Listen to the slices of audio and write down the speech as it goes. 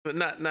But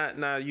not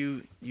now.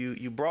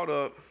 You brought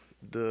up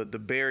the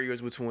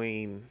barriers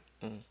between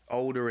Mm.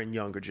 older and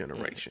younger Mm.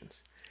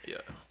 generations, Yeah.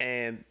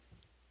 and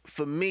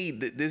for me,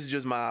 this is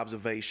just my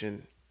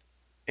observation.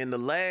 In the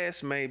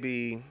last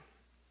maybe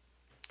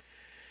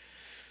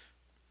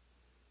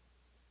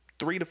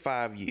 3 to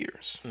 5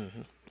 years,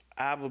 Mm-hmm.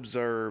 I've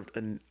observed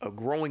a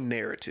growing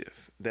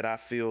narrative that I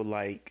feel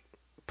like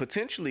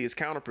potentially is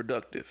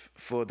counterproductive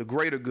for the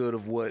greater good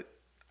of what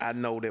I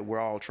know that we're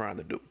all trying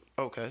to do.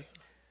 Okay.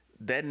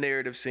 That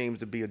narrative seems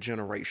to be a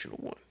generational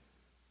one.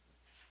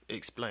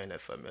 Explain that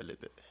for me a little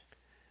bit.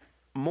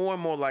 More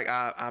and more, like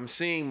I'm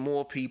seeing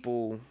more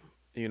people,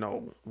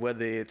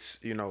 whether it's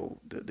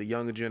the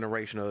younger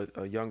generation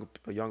or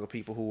younger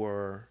people who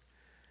are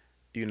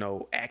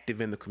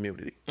active in the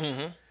community.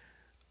 Mm-hmm.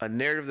 A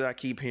narrative that I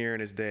keep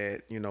hearing is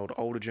that the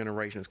older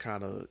generation is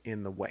kind of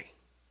in the way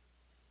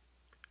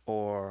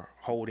or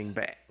holding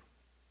back.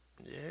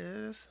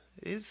 Yes,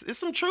 it's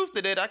some truth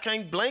to that. I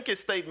can't blanket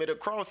statement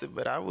across it,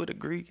 but I would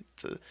agree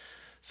to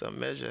some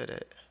measure of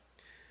that.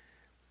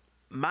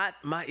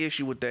 My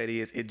issue with that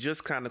is it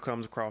just kind of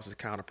comes across as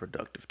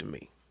counterproductive to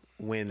me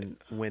when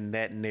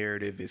that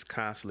narrative is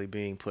constantly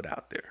being put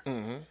out there.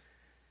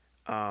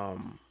 Mm-hmm.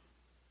 Um,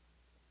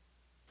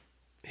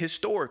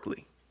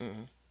 Historically,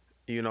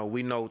 Mm-hmm.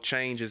 we know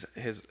change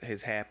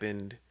has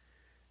happened.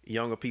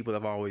 Younger people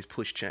have always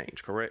pushed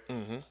change, correct?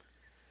 Mm-hmm.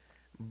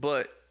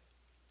 But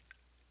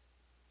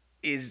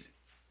is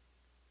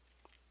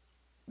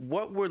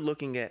what we're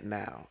looking at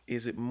now,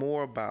 is it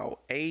more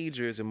about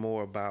age or is it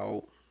more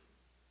about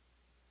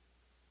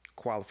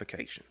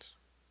qualifications?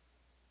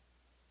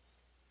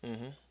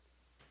 Mm-hmm.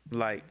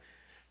 Like,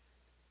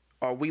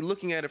 are we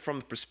looking at it from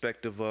the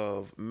perspective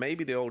of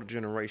maybe the older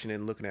generation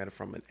isn't looking at it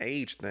from an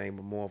age thing,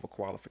 but more of a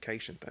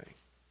qualification thing?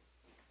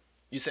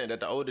 You saying that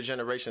the older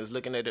generation is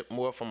looking at it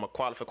more from a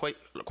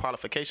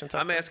qualification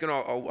type I'm thing? asking,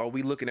 are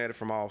we looking at it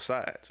from all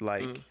sides?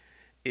 Like, Mm.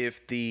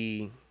 if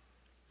the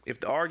if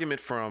the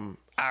argument from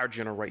our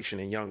generation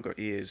and younger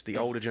is the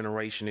older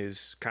generation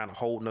is kind of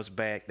holding us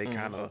back, they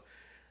kind of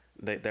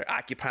they're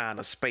occupying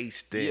a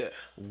space that Yeah.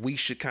 we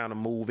should kind of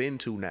move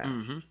into now.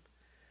 Mm-hmm.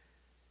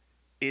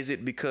 Is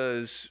it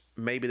because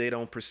maybe they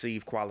don't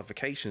perceive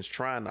qualifications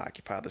trying to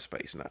occupy the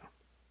space now?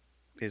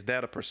 Is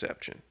that a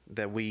perception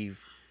that we've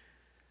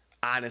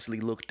honestly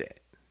looked at?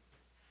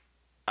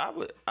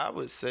 I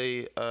would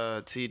say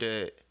T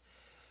that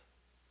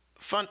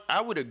I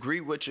would agree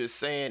what you're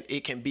saying.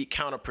 It can be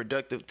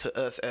counterproductive to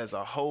us as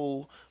a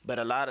whole, but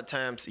a lot of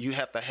times you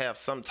have to have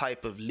some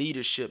type of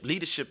leadership.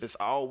 Leadership is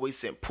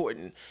always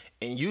important,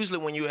 and usually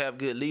when you have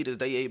good leaders,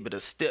 they able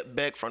to step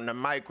back from the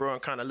micro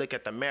and kind of look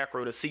at the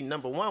macro to see,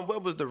 number one,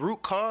 what was the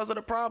root cause of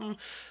the problem.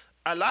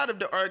 A lot of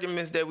the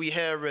arguments that we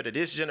have, whether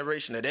this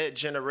generation or that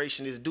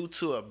generation, is due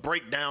to a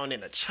breakdown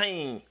in a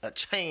chain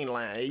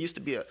line. It used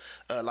to be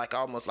a like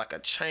almost like a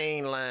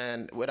chain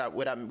line. What I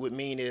would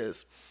mean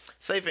is,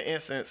 say for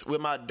instance, with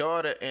my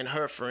daughter and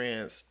her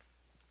friends,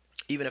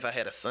 even if I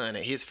had a son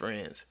and his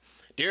friends,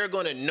 they're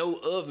going to know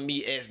of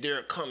me as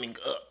they're coming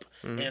up.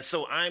 And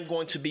so I'm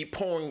going to be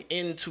pouring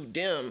into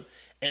them.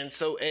 And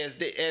so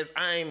as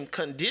I'm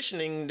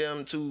conditioning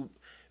them to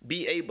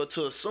be able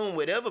to assume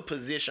whatever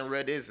position,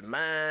 whether it's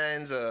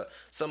mine or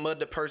some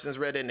other person's,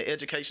 whether in the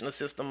educational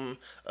system,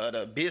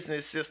 the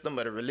business system,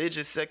 or the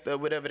religious sector,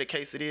 whatever the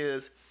case it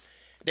is,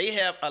 they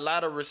have a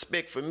lot of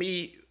respect for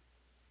me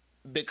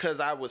because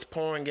I was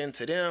pouring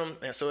into them.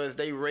 And so as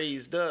they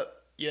raised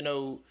up,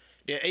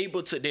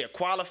 they're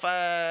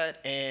qualified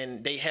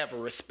and they have a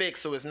respect.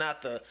 So it's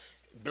not the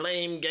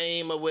blame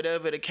game or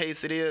whatever the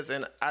case it is.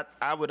 And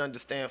I would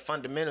understand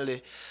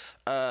fundamentally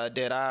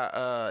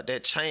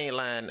that chain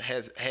line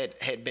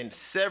had been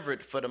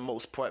severed for the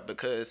most part,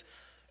 because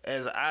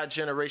as our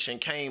generation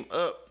came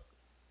up,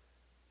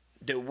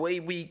 the way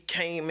we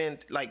came in,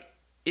 like,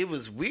 it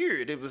was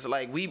weird. It was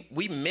like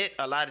we met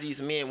a lot of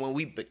these men when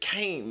we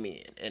became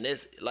men, and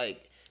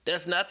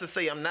that's not to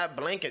say I'm not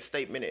blanket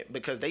statement it,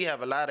 because they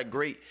have a lot of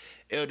great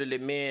elderly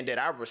men that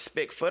I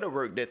respect for the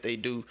work that they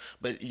do.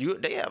 But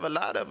they have a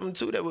lot of them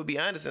too that would be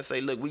honest and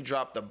say, look, we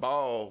dropped the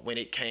ball when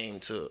it came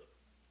to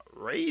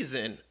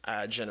raising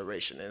our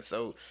generation. And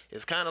so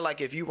it's kind of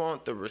like, if you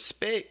want the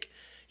respect,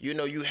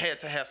 you had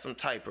to have some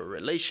type of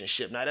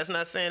relationship. Now, that's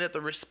not saying that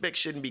the respect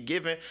shouldn't be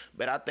given,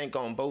 but I think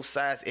on both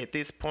sides at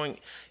this point,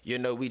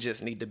 we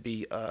just need to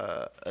be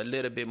a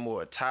little bit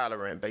more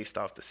tolerant based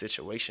off the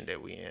situation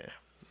that we in.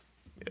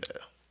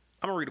 Yeah.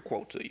 I'm gonna read a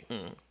quote to you.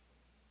 Mm.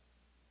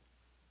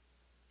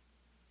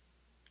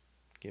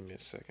 Give me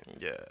a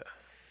second. Yeah.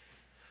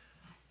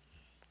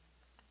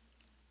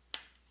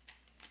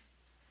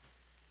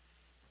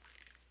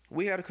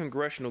 We had a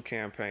congressional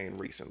campaign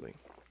recently,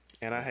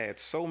 and I had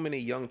so many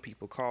young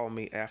people call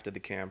me after the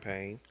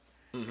campaign.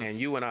 And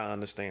you and I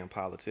understand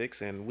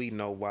politics, and we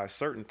know why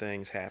certain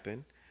things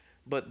happen.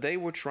 But they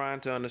were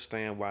trying to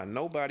understand why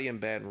nobody in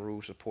Baton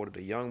Rouge supported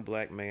a young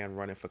black man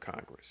running for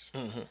Congress.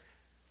 Mm-hmm.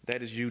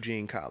 That is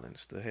Eugene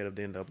Collins, the head of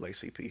the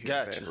NAACP here in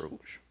Gotcha. Baton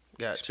Rouge.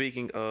 Gotcha.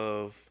 Speaking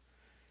of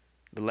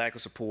the lack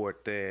of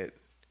support that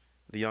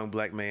the young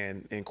black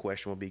man in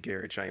question will be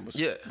Gary Chambers,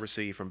 Yeah.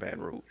 received from Baton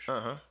Rouge.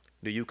 Uh-huh.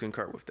 Do you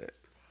concur with that?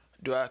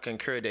 Do I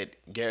concur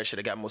that Gary should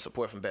have got more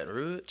support from Baton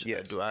Rouge?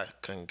 Yes. Do I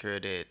concur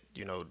that,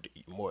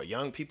 more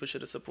young people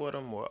should have supported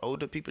him, more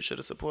older people should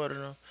have supported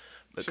him?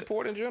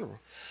 Support in general.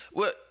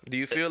 Well, Do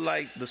you feel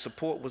like the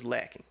support was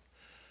lacking?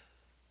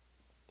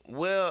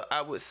 Well,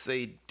 I would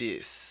say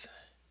this,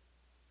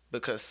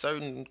 because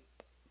certain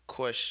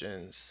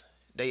questions,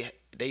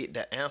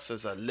 the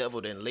answers are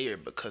leveled and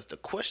layered because the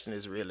question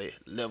is really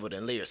leveled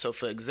and layered. So,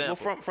 for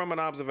example, Well, from an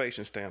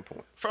observation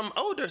standpoint. from an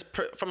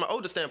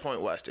older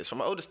standpoint, watch this.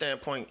 From an older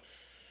standpoint,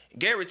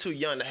 Gary too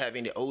young to have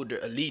any older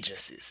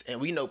allegiances, and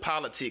we know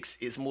politics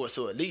is more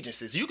so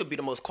allegiances. You could be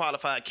the most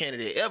qualified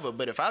candidate ever,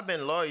 but if I've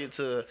been loyal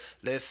to,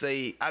 let's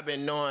say, I've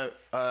been knowing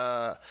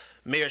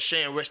Mayor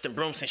Sharon Reston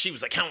Broom since she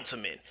was a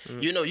councilman.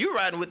 You're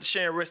riding with the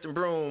Sharon Reston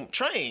Broom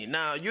train.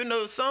 Now,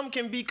 some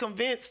can be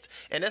convinced,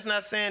 and that's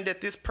not saying that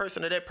this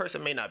person or that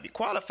person may not be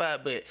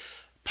qualified, but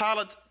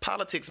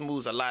politics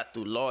moves a lot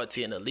through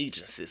loyalty and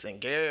allegiances, and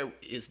Gary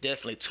is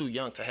definitely too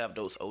young to have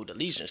those old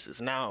allegiances.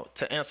 Now,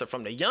 to answer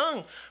from the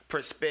young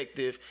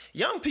perspective,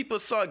 young people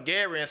saw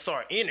Gary and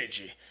saw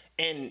energy,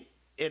 and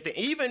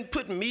even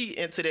putting me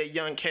into that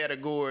young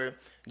category,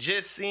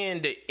 just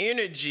seeing the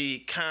energy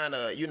kind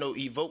of,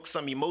 evoke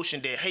some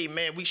emotion that, hey,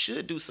 man, we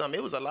should do something.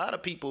 It was a lot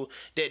of people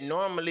that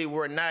normally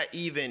were not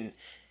even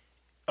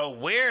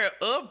aware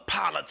of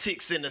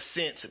politics in a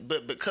sense,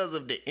 but because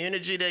of the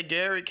energy that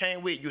Gary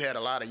came with, you had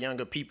a lot of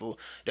younger people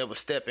that were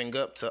stepping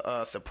up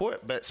to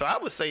support. But so I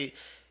would say,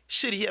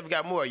 should he have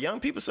got more young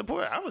people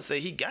support? I would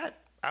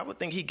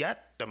think he got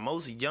the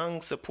most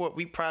young support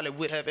we probably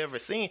would have ever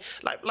seen.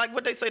 Like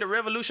what they say, the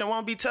revolution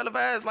won't be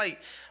televised.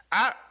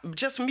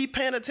 Just me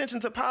paying attention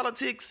to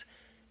politics,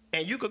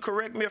 and you could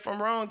correct me if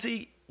I'm wrong,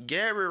 T.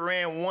 Gary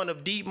ran one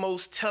of the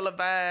most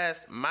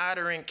televised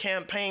modern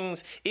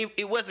campaigns.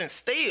 It wasn't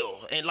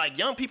stale. And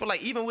young people,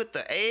 even with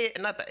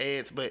not the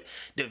ads, but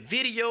the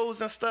videos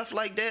and stuff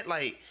like that,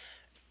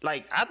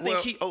 I think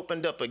he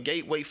opened up a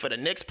gateway for the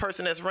next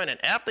person that's running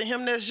after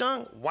him that's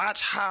young.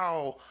 Watch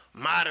how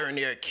modern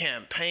their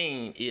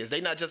campaign is.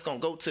 They not just gonna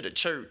go to the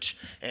church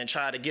and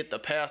try to get the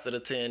pastor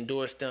to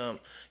endorse them,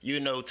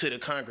 to the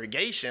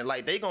congregation.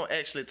 They gonna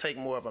actually take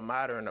more of a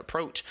modern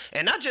approach.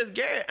 And not just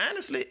Gary,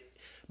 honestly.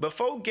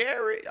 Before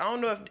Gary, I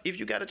don't know if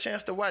you got a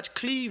chance to watch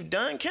Cleve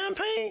Dunn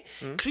campaign.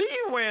 Cleve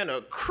ran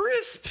a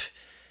crisp.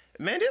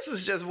 Man, this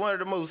was just one of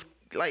the most,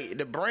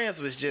 the brands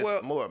was just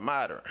more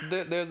modern.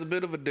 There's a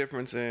bit of a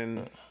difference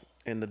in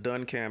the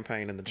Dunn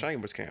campaign and the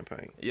Chambers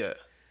campaign. Yeah.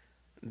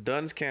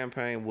 Dunn's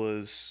campaign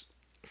was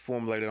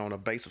formulated on a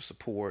base of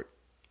support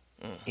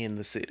in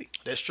the city.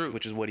 That's true.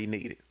 Which is what he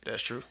needed.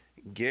 That's true.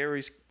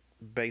 Gary's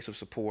base of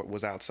support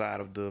was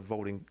outside of the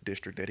voting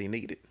district that he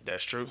needed.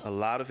 That's true. A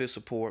lot of his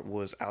support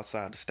was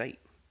outside the state.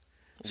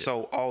 Yeah.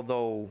 So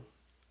although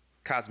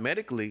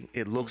cosmetically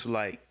it looks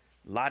like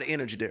a lot of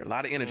energy there,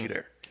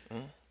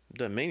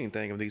 doesn't mean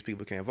anything if these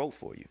people can't vote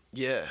for you.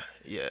 Yeah.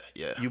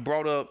 You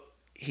brought up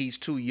he's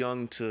too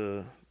young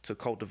to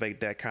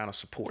cultivate that kind of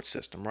support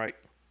system, right?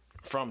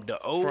 From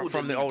the older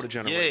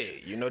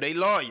generation. Yeah, they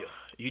loyal.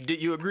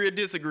 You agree or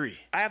disagree?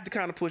 I have to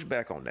kind of push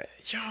back on that.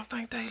 You don't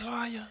think they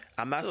loyal?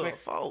 I'm not saying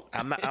fault.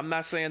 I'm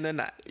not saying they're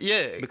not.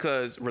 Yeah.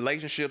 Because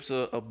relationships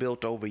are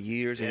built over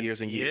years and years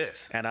and years.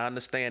 Yes. And I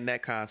understand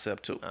that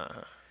concept too.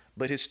 Uh-huh.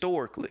 But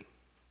historically,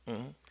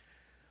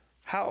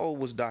 how old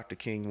was Dr.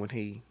 King when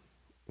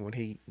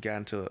he got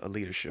into a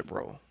leadership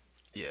role?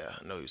 Yeah,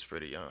 I know he was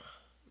pretty young.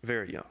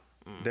 Very young.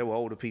 There were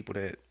older people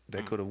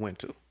that could have went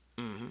to.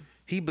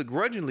 He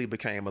begrudgingly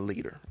became a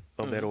leader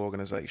of that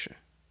organization.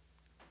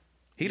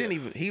 He didn't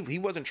even he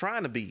wasn't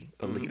trying to be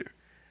a leader.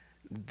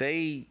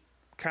 They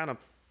kind of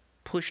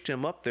pushed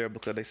him up there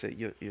because they said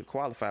you're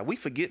qualified. We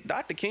forget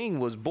Dr. King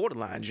was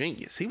borderline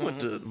genius. He went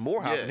to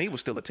Morehouse and he was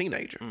still a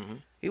teenager.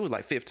 He was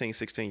 15,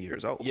 16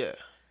 years old. Yeah.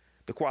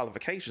 The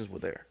qualifications were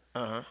there.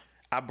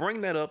 I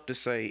bring that up to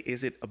say,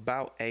 is it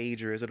about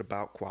age or is it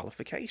about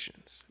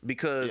qualifications?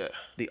 Because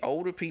the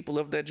older people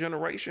of that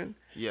generation,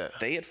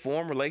 they had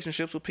formed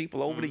relationships with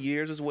people over the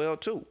years as well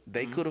too.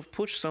 They could have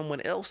pushed someone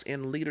else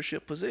in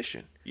leadership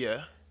position.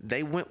 Yeah.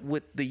 They went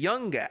with the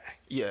young guy.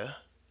 Yeah.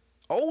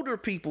 Older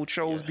people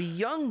chose the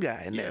young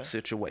guy in that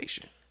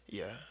situation.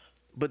 Yeah.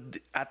 But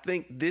I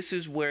think this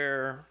is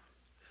where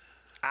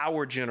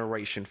our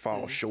generation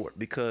falls short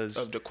because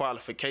of the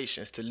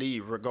qualifications to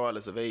lead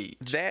regardless of age.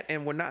 That,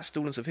 and we're not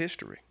students of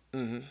history.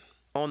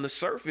 On the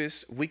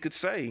surface, we could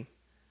say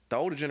the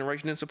older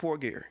generation didn't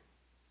support Gary.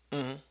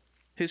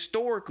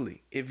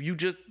 Historically,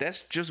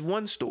 that's just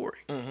one story.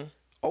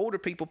 Older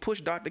people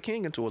pushed Dr.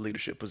 King into a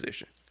leadership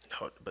position.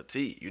 No, but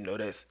T,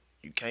 that's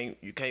you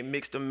can't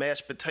mix the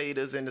mashed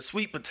potatoes and the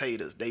sweet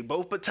potatoes. They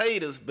both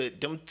potatoes,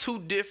 but them two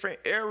different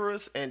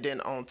eras. And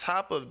then on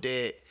top of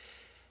that,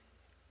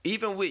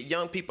 even with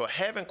young people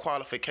having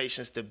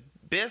qualifications, the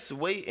best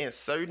way in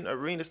certain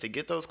arenas to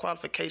get those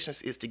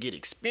qualifications is to get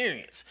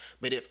experience.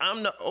 But if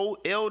I'm the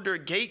old elder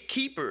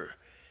gatekeeper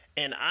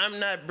and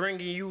I'm not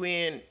bringing you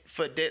in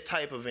for that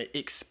type of an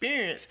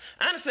experience,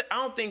 honestly, I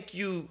don't think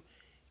you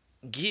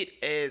get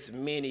as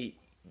many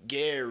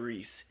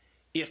Garys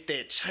if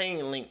that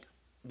chain link,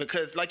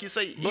 because like you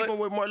say, even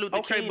with Martin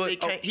Luther King,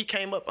 he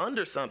came up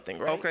under something,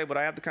 right? Okay, but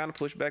I have to kind of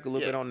push back a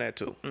little bit on that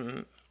too.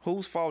 Mm-hmm.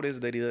 Whose fault is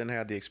it that he doesn't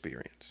have the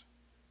experience?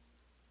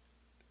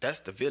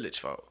 That's the village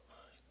fault.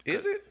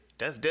 Is it?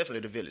 That's definitely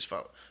the village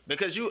fault,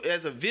 because you,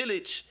 as a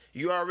village,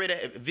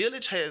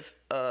 village has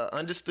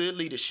understood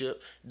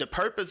leadership. The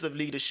purpose of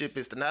leadership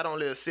is to not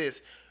only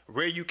assess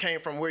where you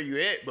came from, where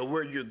you're at, but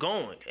where you're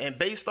going. And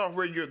based off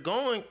where you're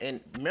going, and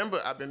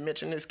remember, I've been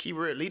mentioning this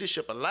keyword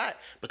leadership a lot,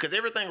 because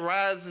everything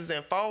rises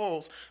and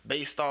falls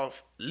based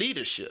off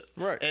leadership.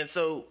 Right. And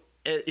so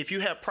if you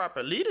have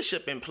proper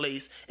leadership in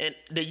place, and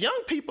the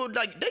young people,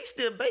 like, they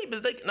still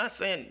babies, they not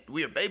saying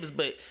we're babies,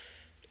 but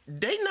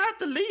they not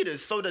the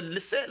leaders. So to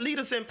set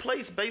leaders in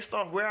place based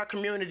off where our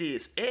community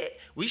is at,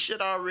 we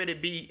should already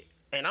be,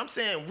 and I'm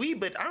saying we,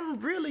 but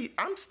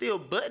I'm still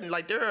butting.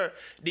 Like, there are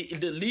the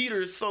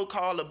leaders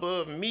so-called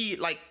above me,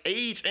 like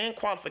age and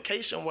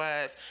qualification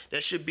wise,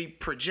 that should be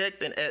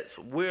projecting as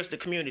where's the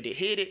community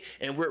headed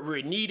and where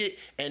we're needed.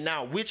 And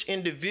now which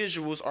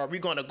individuals are we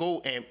going to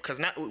go, and because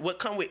not what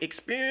come with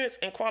experience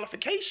and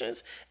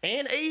qualifications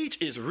and age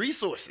is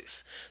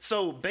resources.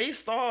 So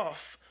based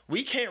off,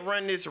 we can't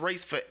run this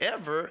race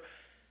forever.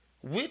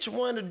 Which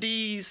one of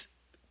these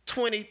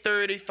 20,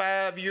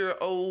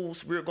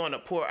 35-year-olds we're going to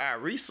pour our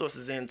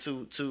resources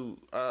into to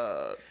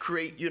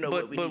create,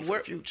 what we need for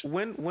the future?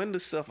 When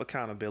does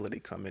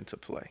self-accountability come into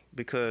play?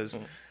 Because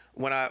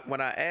when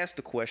I ask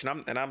the question,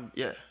 I'm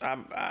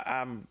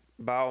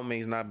by all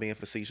means not being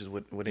facetious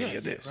with any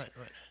of this.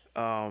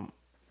 Right.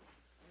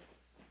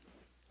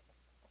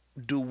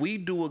 Do we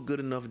do a good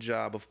enough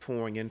job of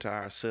pouring into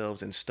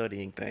ourselves and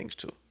studying things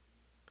too?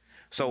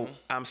 So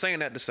I'm saying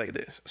that to say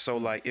this. So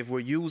like, if we're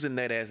using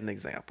that as an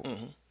example,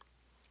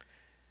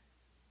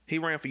 he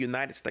ran for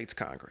United States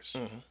Congress.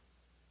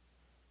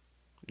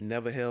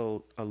 Never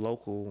held a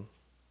local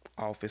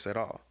office at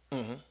all.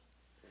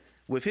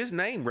 With his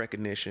name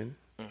recognition,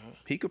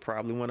 he could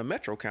probably win a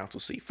Metro Council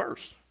seat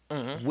first,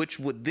 which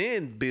would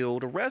then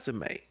build a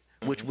resume,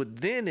 which would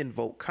then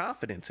invoke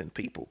confidence in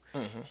people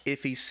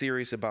if he's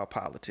serious about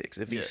politics,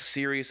 if he's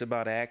serious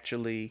about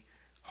actually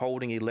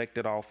holding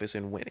elected office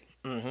and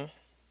winning.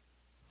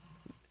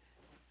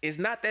 It's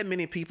not that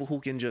many people who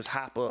can just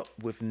hop up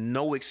with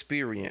no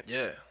experience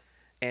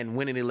and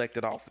win an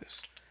elected office.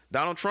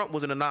 Donald Trump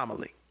was an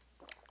anomaly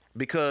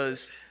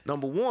because,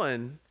 number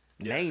one,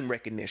 name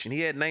recognition. He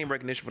had name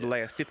recognition for the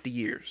last 50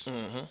 years.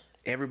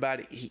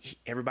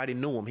 Everybody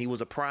knew him. He was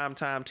a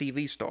primetime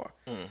TV star.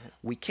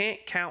 We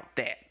can't count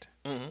that.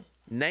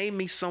 Name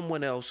me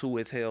someone else who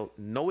has held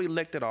no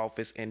elected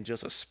office and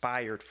just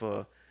aspired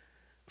for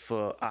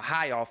a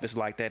high office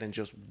like that and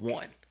just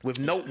won with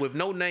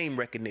no name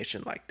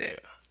recognition like that.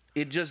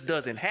 It just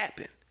doesn't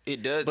happen.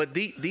 It does. But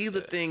these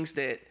are things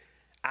that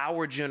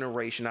our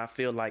generation, I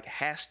feel like,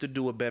 has to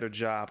do a better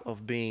job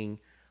of being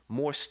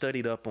more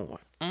studied up on,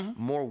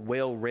 more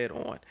well read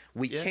on.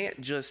 We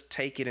can't just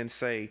take it and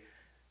say,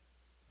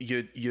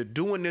 you're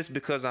doing this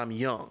because I'm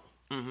young.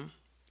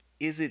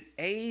 Is it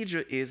age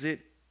or is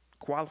it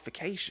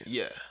qualifications?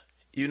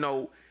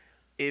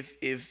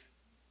 If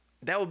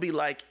that would be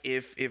like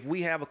if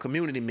we have a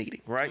community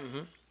meeting, right?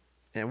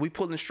 And we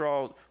pulling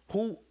straws,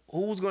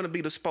 who's going to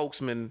be the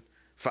spokesman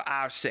for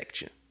our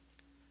section?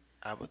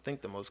 I would think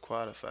the most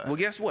qualified. Well,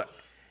 guess what?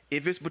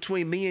 If it's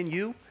between me and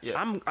you,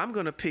 I'm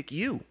going to pick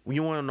you.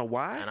 You want to know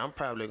why? And I'm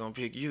probably going to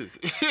pick you.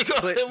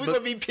 We're going to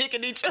be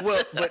picking each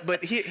other. Well,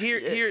 but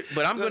here,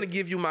 but I'm going to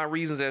give you my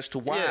reasons as to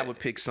why I would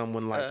pick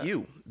someone like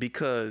you,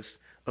 because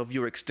of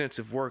your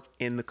extensive work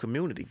in the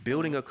community,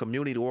 building a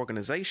community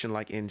organization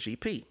like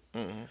NGP.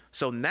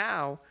 So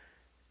now,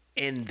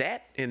 in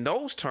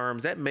those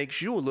terms, that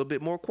makes you a little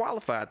bit more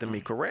qualified than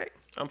me, correct?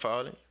 I'm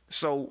following.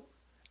 So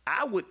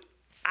I would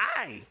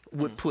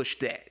push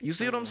that. You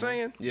see what I'm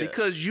saying? Yeah.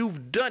 Because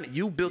you've done it.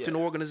 You built an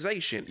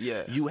organization.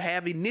 Yeah. You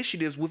have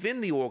initiatives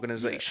within the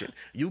organization.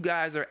 You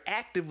guys are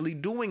actively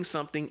doing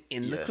something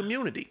in the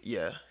community.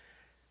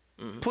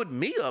 Put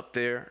me up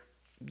there.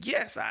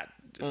 Yes, I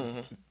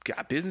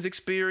got business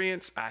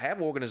experience. I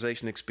have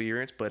organization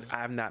experience, but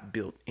I've not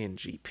built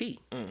NGP.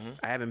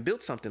 I haven't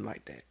built something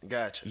like that.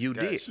 Gotcha. You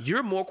did.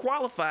 You're more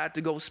qualified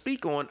to go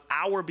speak on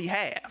our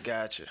behalf.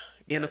 Gotcha.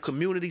 In a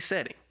community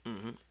setting.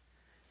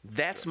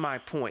 That's my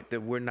point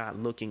that we're not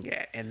looking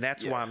at. And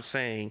that's why I'm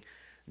saying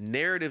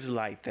narratives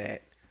like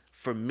that,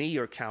 for me,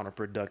 are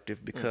counterproductive,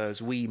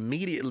 because we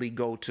immediately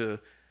go to,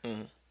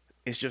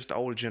 it's just the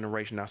older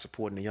generation not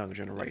supporting the younger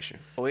generation.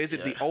 Or is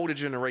it the older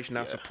generation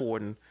not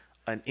supporting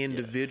an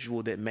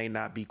individual that may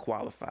not be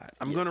qualified?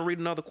 I'm going to read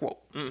another quote.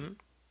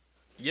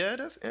 Yeah,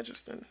 that's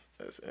interesting.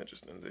 That's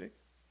interesting, D.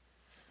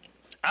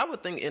 I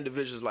would think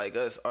individuals like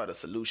us are the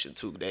solution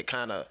too. That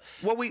kind of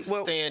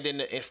stand in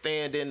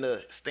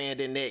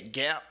that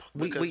gap.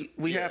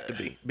 We have to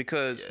be,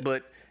 because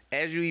but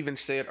as you even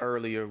said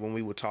earlier when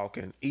we were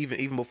talking,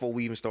 even before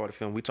we even started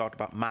filming, we talked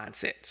about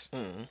mindsets,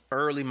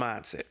 early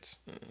mindsets.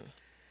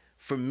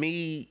 For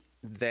me,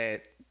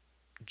 that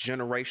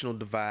generational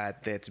divide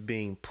that's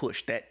being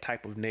pushed, that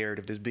type of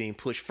narrative that's being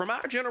pushed from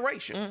our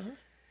generation,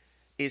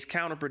 is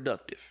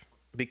counterproductive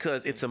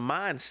because it's a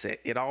mindset.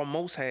 It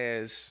almost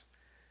has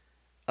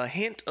a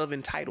hint of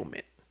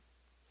entitlement.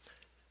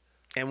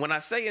 And when I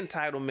say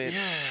entitlement,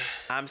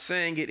 I'm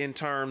saying it in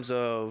terms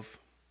of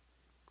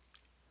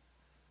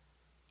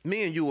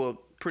me and you are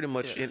pretty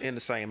much in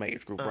the same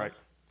age group, right?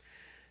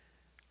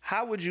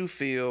 How would you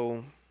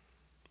feel?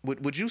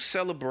 Would you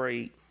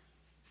celebrate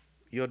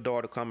your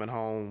daughter coming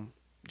home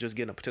just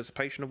getting a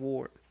participation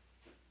award?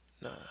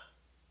 Nah.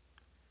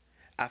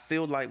 I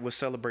feel like we're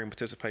celebrating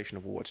participation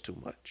awards too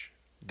much.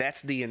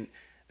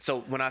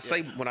 So when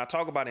I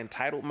talk about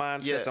entitled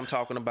mindsets, I'm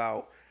talking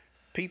about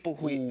people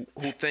who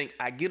think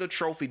I get a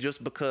trophy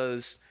just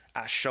because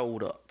I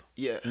showed up.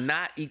 Yeah.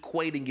 Not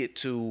equating it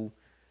to,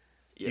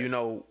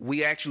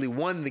 we actually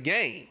won the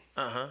game.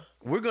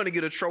 We're going to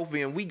get a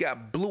trophy and we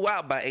got blew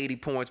out by 80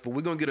 points, but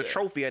we're going to get a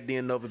trophy at the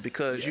end of it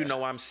because,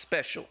 I'm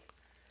special.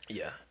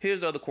 Yeah.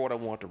 Here's the other quote I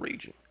want to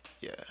read you.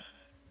 Yeah.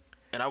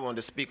 And I wanted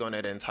to speak on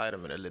that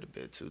entitlement a little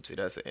bit too.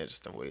 That's an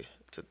interesting way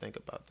to think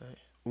about that.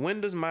 When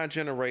does my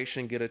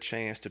generation get a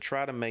chance to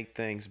try to make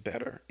things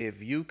better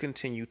if you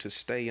continue to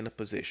stay in a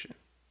position?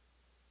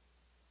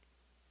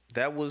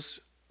 That was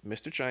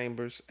Mr.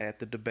 Chambers at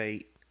the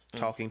debate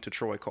talking to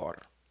Troy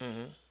Carter.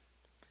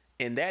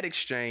 In that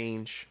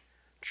exchange,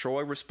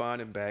 Troy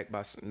responded back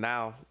by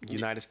now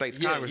United States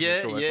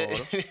Congressman Troy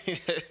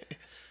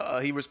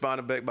Carter. He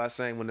responded back by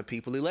saying, when the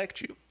people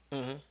elect you.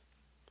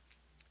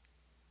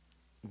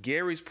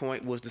 Gary's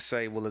point was to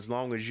say, well, as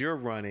long as you're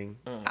running,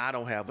 I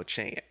don't have a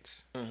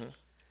chance.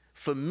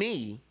 For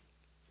me,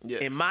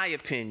 in my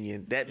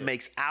opinion, that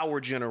makes our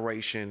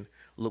generation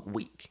look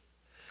weak.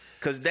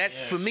 Because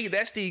for me,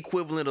 that's the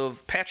equivalent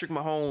of Patrick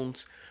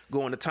Mahomes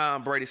going to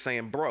Tom Brady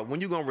saying, bro,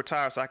 when you going to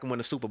retire so I can win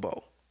a Super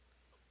Bowl?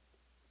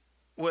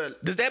 Well,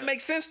 does that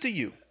make sense to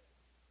you?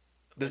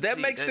 Does that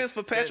make sense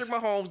for Patrick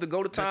Mahomes to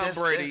go to Tom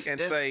Brady and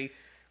say,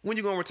 when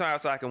you going to retire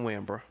so I can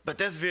win, bro? But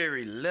that's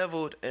very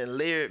leveled and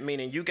layered,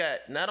 meaning you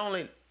got not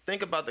only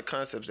think about the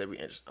concepts that we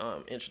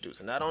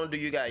introducing. Not only do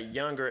you got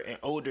younger and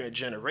older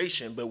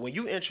generation, but when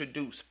you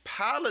introduce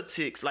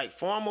politics, like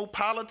formal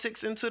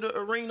politics into the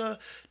arena,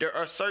 there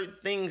are certain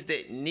things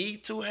that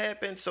need to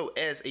happen. So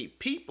as a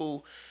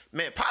people,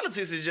 man,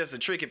 politics is just a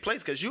tricky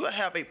place because you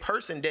have a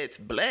person that's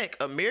Black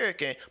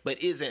American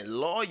but isn't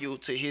loyal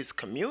to his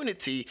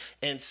community,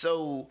 and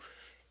so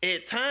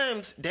at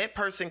times that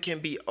person can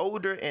be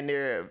older and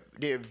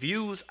their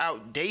views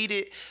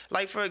outdated.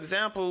 Like for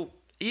example,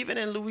 even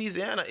in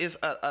Louisiana, it's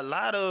a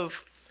lot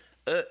of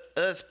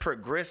us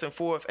progressing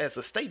forth as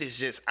a state is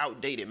just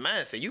outdated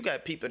mindset. You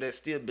got people that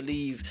still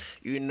believe,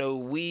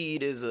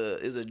 weed is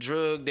a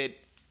drug that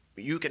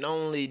you can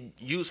only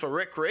use for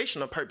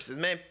recreational purposes.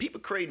 Man,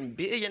 people creating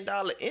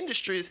billion-dollar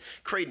industries,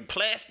 creating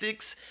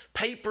plastics,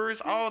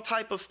 papers, all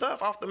type of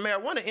stuff off the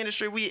marijuana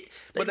industry.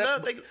 But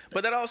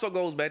that also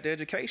goes back to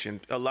education.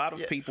 A lot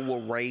of people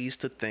were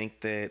raised to think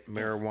that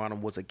marijuana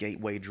was a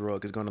gateway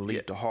drug, is going to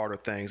lead to harder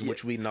things,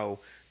 which we know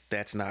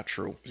that's not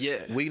true.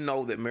 Yeah. We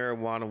know that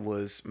marijuana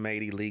was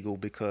made illegal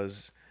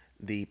because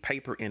the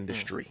paper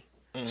industry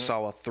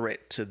saw a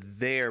threat to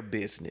their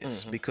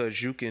business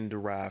because you can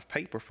derive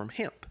paper from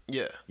hemp.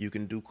 Yeah. You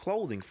can do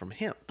clothing from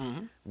hemp,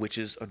 which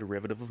is a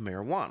derivative of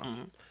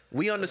marijuana.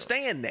 We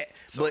understand that.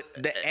 But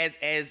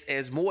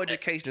as more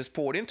education is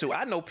poured into,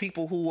 I know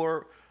people who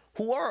are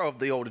of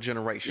the older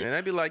generation, and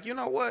they'd be like, you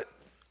know what?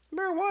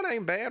 Marijuana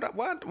ain't bad.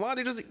 Why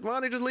they just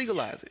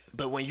legalize it?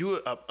 But when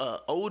you're a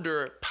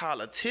older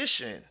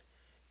politician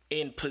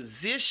in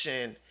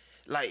position,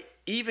 like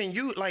even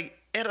you, like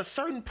at a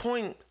certain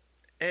point,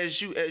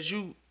 as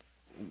you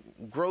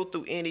grow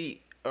through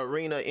any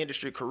arena,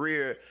 industry,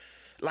 career,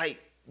 like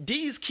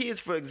these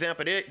kids, for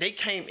example, they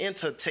came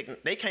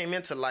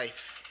into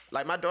life.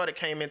 Like my daughter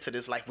came into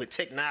this life with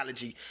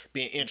technology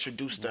being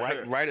introduced to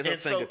her. Right at her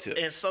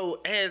fingertips. And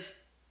so as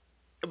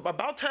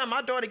about time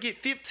my daughter get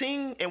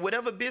 15 and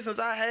whatever business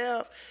I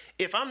have,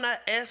 if I'm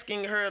not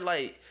asking her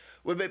like,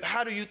 well, babe,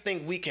 how do you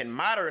think we can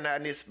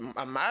modernize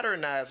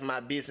my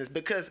business?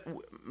 Because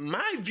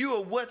my view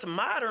of what's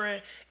modern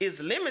is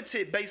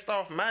limited based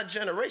off my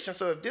generation.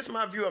 So if this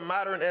my view of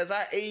modern as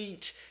I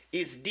age,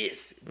 is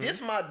this.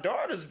 This my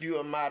daughter's view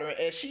of modern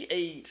as she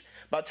age.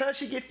 By the time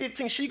she get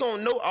 15, she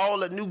gonna know all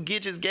the new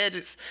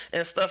gadgets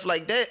and stuff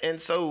like that.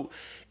 And so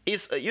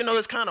it's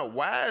it's kind of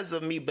wise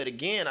of me, but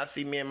again, I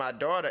see me and my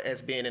daughter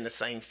as being in the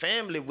same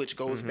family, which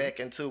goes back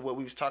into what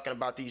we was talking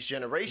about these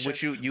generations.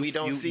 Which you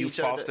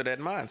foster that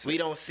mindset. We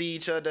don't see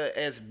each other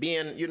as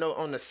being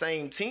on the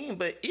same team.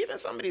 But even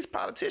some of these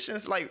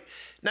politicians, like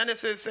not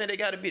necessarily saying they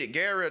got to be the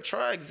Gary or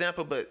Troy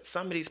example, but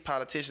some of these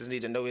politicians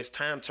need to know it's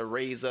time to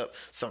raise up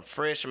some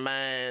fresh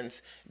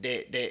minds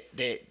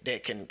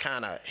that can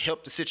kind of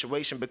help the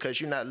situation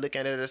because you're not looking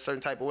at it a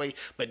certain type of way.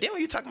 But then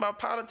when you're talking about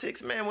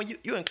politics, man, when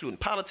you're including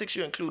politics,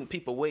 you're including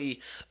people way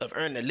of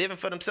earning a living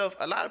for themselves.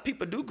 A lot of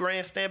people do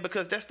grandstand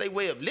because that's their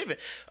way of living.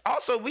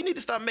 Also, we need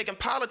to start making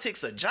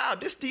politics a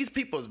job. These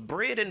people's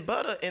bread and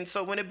butter. And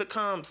so when it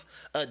becomes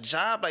a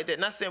job like that,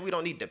 not saying we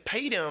don't need to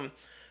pay them,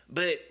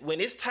 But when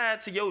it's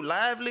tied to your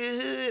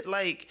livelihood,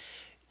 like,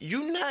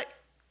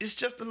 it's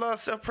just the law of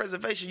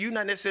self-preservation. You're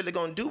not necessarily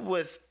going to do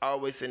what's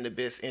always in the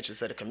best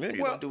interest of the community.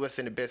 You're going to do what's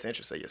in the best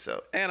interest of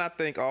yourself. And I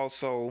think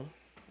also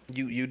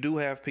you do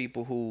have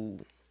people who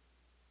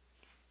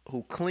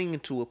cling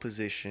to a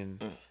position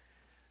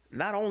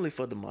not only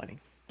for the money,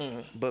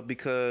 but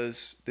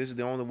because this is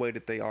the only way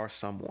that they are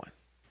someone.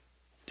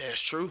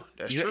 That's true.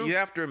 That's true. You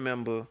have to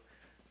remember,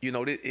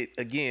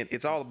 again,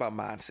 it's all about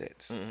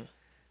mindsets.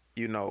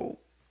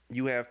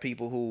 You have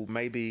people who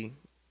maybe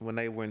when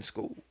they were in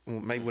school,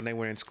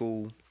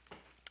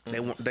 they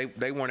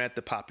weren't at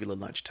the popular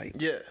lunch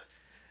table. Yeah.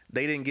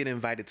 They didn't get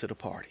invited to the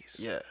parties.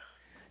 Yeah.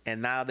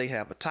 And now they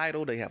have a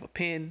title, they have a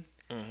pen,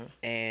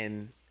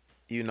 and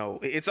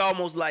it's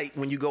almost like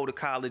when you go to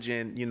college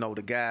and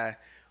the guy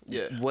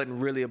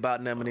wasn't really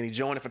about nothing, and he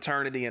joined a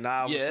fraternity, and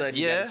all of a sudden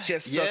he got his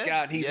chest stuck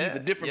out. And he's a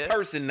different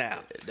person now.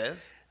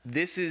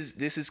 This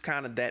is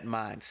kind of that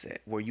mindset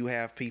where you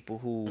have people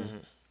who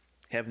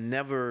have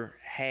never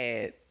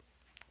had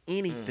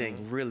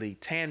anything really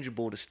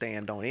tangible to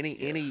stand on,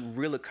 any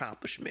real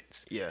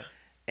accomplishments. Yeah.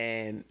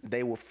 And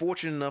they were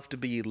fortunate enough to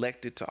be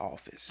elected to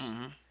office.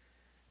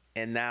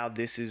 And now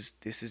this is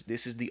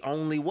the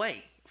only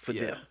way for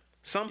them.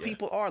 Some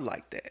people are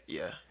like that.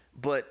 Yeah.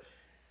 But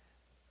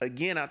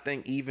again, I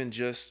think even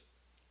just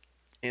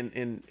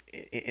in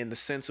the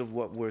sense of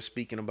what we're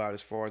speaking about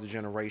as far as the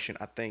generation,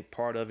 I think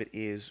part of it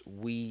is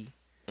we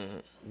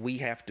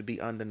have to be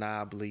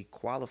undeniably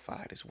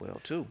qualified as well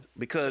too.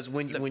 Because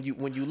when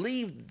you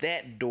leave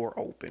that door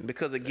open,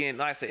 because again,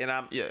 like I said, and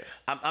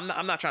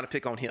I'm not trying to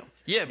pick on him.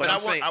 Yeah, but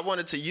I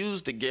wanted to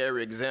use the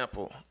Gary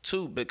example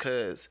too,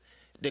 because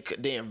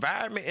the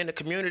environment and the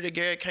community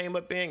Gary came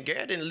up in,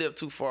 Gary didn't live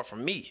too far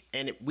from me,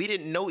 and we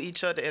didn't know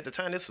each other at the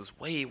time. This was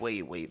way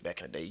back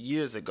in the day,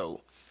 years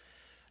ago.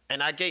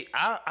 And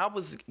I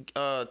was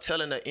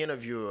telling an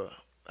interviewer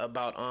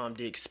about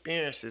the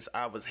experiences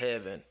I was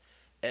having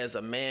as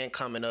a man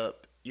coming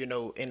up, in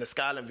the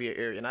Scotlandville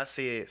area. And I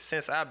said,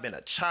 since I've been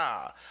a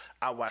child,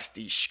 I watched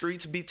these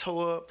streets be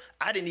tore up.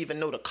 I didn't even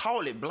know to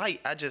call it blight.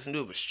 I just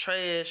knew it was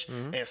trash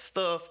and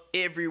stuff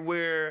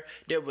everywhere.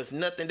 There was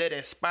nothing that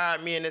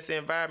inspired me in this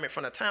environment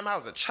from the time I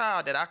was a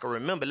child that I can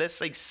remember, let's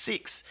say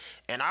 6.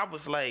 And I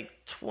was like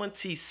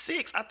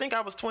 26. I think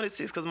I was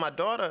 26 because my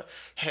daughter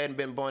hadn't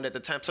been born at the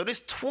time. So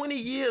this 20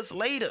 years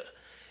later,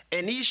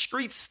 and these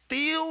streets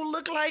still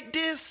look like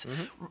this.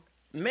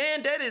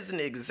 Man, that is an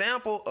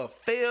example of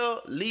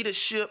failed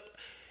leadership.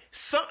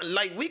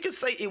 Like we could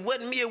say it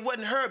wasn't me, it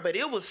wasn't her, but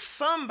it was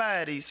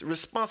somebody's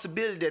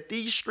responsibility that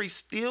these streets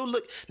still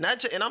look, not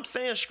just, and I'm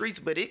saying streets,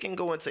 but it can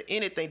go into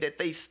anything, that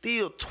they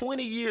still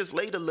 20 years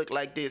later look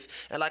like this.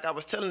 And like I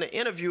was telling the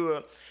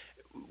interviewer,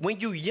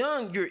 when you're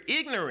young, you're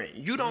ignorant.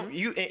 And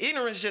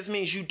ignorance just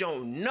means you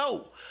don't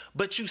know,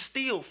 but you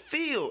still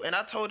feel. And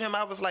I told him,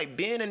 I was like,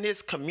 being in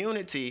this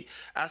community,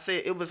 I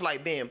said it was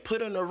like being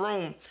put in a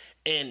room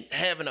and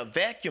having a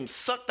vacuum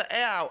suck the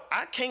air out.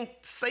 I can't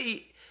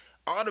say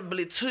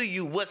audibly to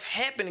you what's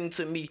happening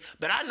to me,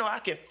 but I know I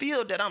can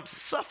feel that I'm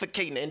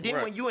suffocating. And then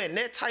when you're in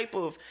that type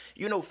of,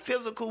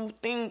 physical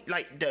thing,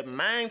 like the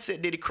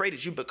mindset that it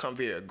created, you become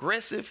very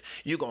aggressive.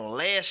 You're going to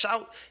lash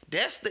out.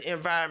 That's the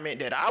environment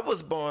that I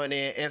was born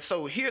in. And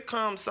so here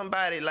comes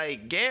somebody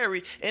like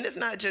Gary, and it's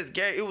not just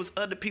Gary, it was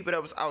other people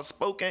that was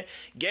outspoken.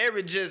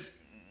 Gary just,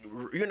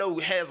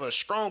 has a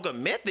stronger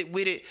method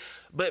with it.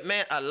 But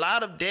man, a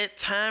lot of that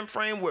time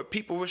frame where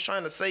people was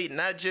trying to say,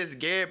 not just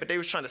Gary, but they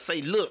was trying to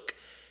say, look,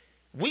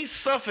 we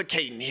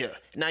suffocating here.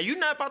 Now you're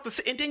not about to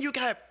sit, and then you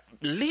got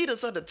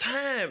leaders of the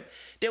time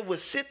that would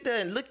sit there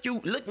and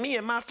look me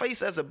in my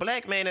face as a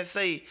black man and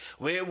say,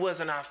 well, it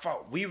wasn't our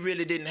fault. We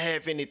really didn't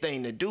have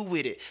anything to do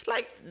with it.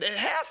 Like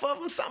half of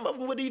them, some of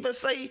them would even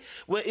say,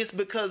 well, it's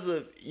because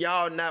of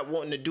y'all not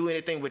wanting to do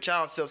anything with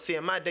y'all self. See,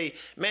 in my day,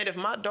 man, if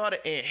my daughter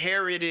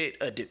inherited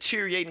a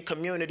deteriorating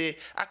community,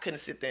 I couldn't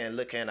sit there and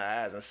look in her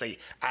eyes and say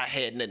I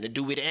had nothing to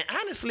do with it. And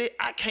honestly,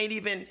 I can't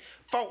even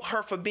fault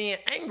her for being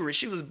angry.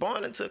 She was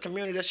born into a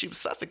community that she was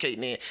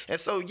suffocating in. And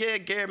so, yeah,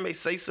 Gary may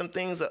say some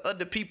things that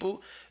other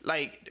people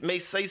may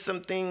say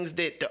some things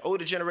that the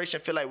older generation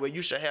feel like, well,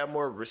 you should have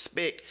more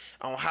respect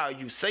on how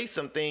you say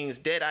some things.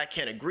 That I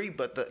can't agree.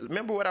 But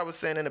remember what I was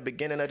saying in the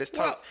beginning of this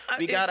talk?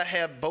 We got to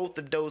have both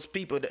of those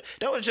people. The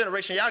older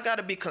generation, y'all got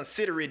to be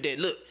considerate that,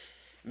 look,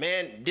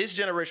 man, this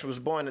generation was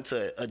born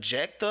into a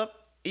jacked up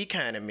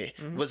economy,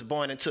 was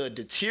born into a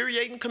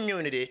deteriorating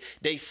community.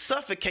 They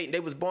suffocating.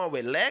 They was born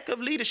with lack of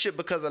leadership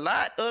because a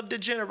lot of the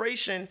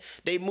generation,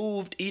 they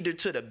moved either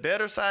to the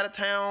better side of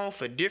town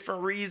for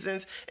different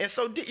reasons. And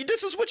so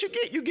this is what you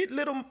get. You get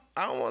little,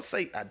 I don't want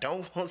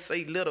to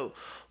say little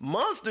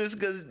monsters,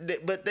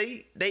 but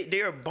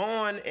they are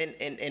born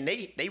and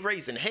they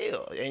raising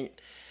hell. And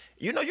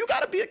you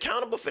got to be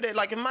accountable for that.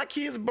 Like if my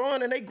kids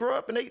born and they grow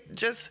up and they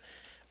just,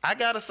 I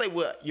got to say,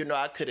 well,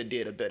 I could have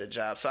did a better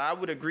job. So I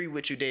would agree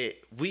with you that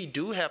we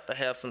do have to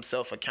have some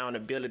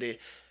self-accountability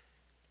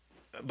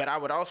But I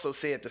would also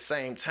say at the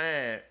same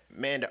time,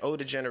 man, the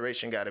older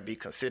generation got to be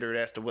considerate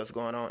as to what's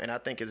going on. And I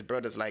think it's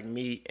brothers like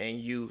me and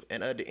you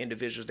and other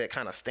individuals that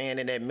kind of stand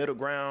in that middle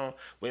ground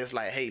where it's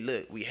like, hey,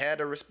 look, we had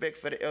a respect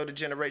for the elder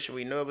generation.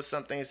 We know it was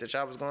some things that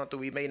y'all was going through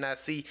we may not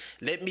see.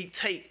 Let me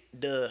take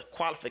the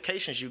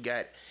qualifications you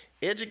got,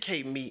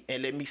 educate me,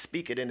 and let me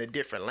speak it in a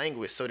different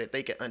language so that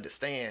they can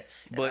understand.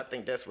 And I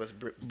think that's what's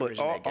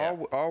bridging that gap.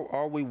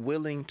 Are we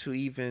willing to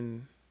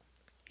even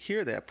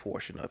hear that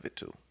portion of it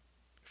too?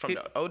 From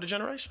the older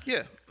generation?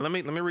 Yeah. Let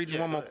me read you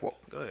one more quote.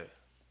 Go ahead.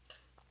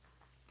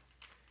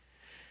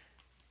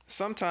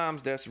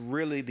 Sometimes that's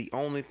really the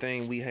only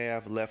thing we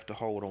have left to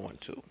hold on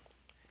to.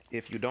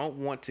 If you don't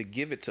want to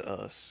give it to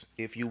us,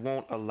 if you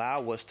won't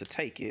allow us to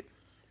take it,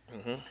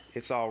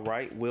 it's all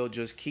right. We'll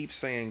just keep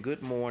saying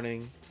good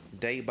morning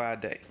day by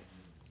day.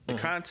 The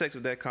context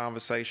of that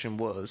conversation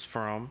was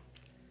from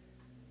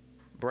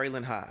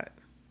Braylon Hyde.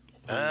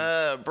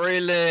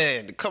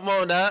 Braylon, come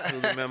on now.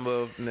 Who's a member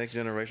of Next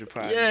Generation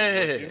Podcast.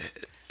 Yeah.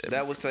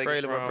 That was taken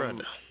Braylon,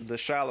 from the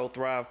Shallow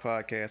Thrive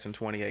podcast in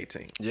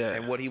 2018. Yeah.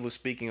 And what he was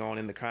speaking on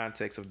in the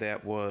context of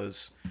that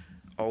was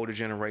older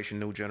generation,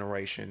 new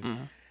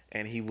generation.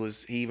 And he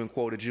even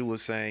quoted you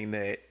as saying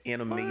that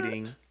in a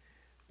meeting,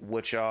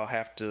 what y'all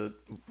have to,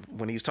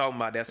 when he's talking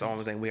about that's the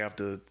only thing we have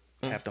to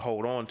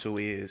hold on to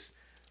is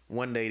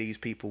one day these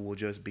people will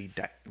just be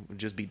dead.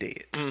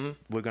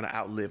 We're gonna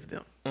outlive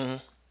them.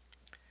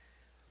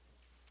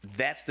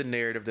 That's the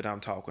narrative that I'm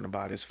talking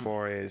about as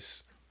far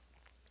as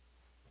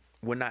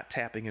we're not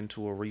tapping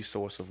into a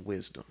resource of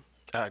wisdom.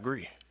 I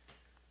agree.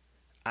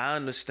 I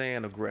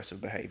understand aggressive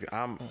behavior.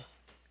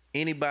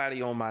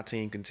 Anybody on my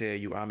team can tell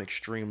you I'm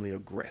extremely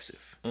aggressive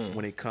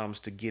when it comes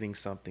to getting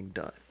something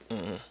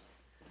done.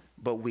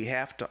 But we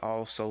have to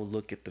also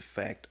look at the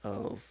fact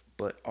of,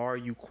 but are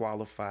you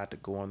qualified to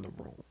go in the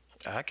room?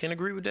 I can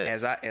agree with that.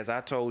 As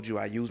I told you,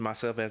 I use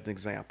myself as an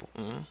example.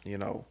 You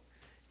know,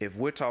 if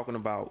we're talking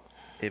about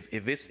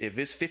if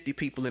it's 50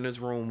 people in this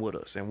room with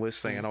us and we're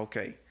saying,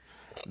 okay,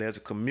 there's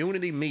a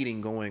community meeting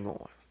going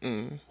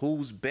on.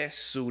 Who's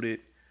best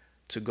suited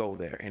to go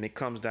there? And it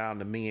comes down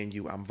to me and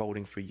you. I'm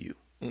voting for you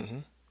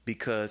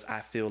because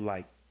I feel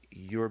like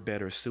you're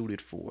better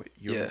suited for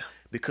it.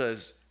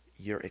 Because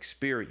your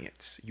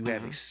experience, you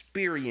have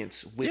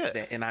experience with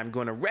that, and I'm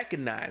going to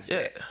recognize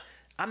that.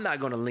 I'm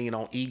not going to lean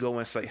on ego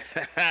and say,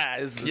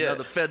 this is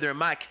another feather in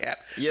my cap.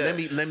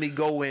 Let me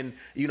go and,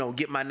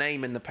 get my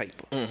name in the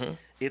paper.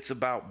 It's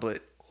about,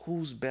 but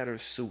who's better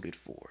suited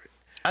for it?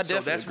 I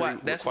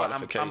definitely that's why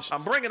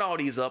I'm bringing all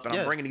these up, and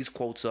I'm bringing these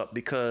quotes up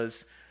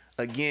because,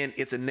 again,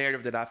 it's a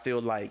narrative that I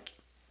feel like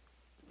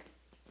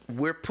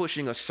we're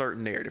pushing a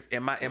certain narrative.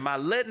 Am I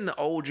letting the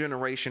old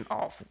generation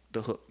off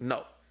the hook?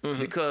 No,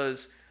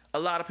 because a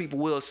lot of people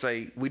will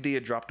say we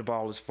did drop the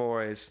ball as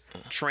far as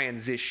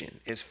transition,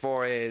 as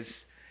far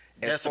as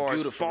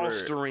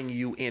fostering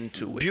you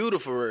into it.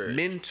 Beautiful word.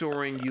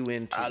 Mentoring you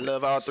into it. I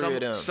love all three of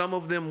them. Some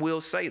of them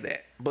will say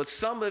that. But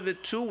some of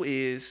it too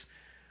is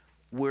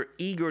we're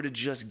eager to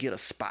just get a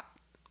spot,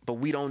 but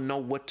we don't know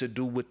what to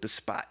do with the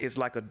spot. It's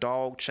like a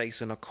dog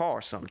chasing a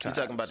car sometimes.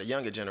 You're talking about the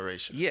younger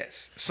generation.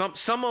 Yes.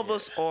 Some of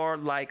us are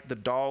like the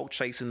dog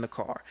chasing the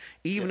car.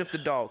 Even if the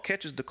dog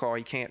catches the car,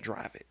 he can't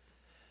drive it.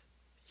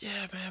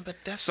 Yeah, man, but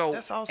that's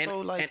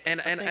also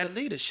a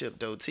leadership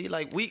though, T.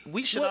 Like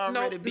we should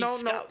already be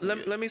scouting.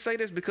 Let me say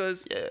this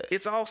because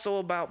it's also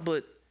about,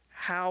 but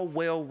how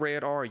well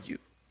read are you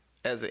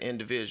as an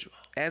individual?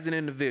 As an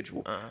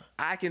individual,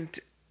 I can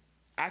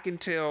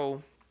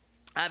tell.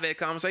 I've had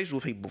conversations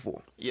with people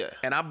before. Yeah,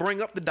 and I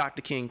bring up the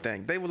Dr. King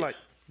thing. They were like,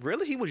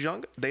 "Really? He was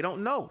younger." They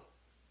don't know.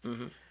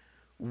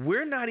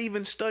 We're not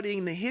even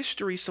studying the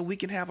history so we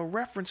can have a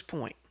reference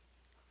point.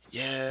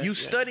 You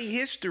study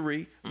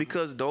history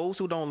because those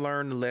who don't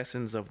learn the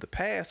lessons of the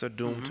past are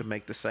doomed to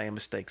make the same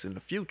mistakes in the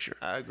future.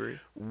 I agree.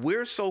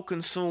 We're so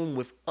consumed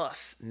with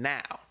us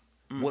now,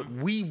 what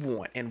we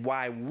want and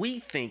why we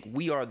think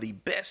we are the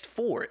best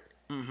for it.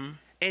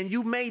 And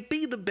you may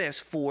be the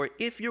best for it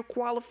if you're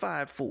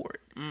qualified for it.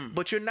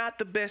 But you're not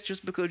the best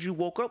just because you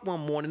woke up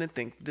one morning and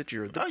think that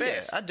you're the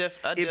best. I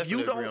definitely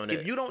agree on that.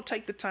 If you don't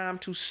take the time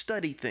to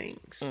study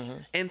things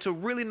and to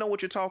really know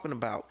what you're talking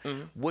about,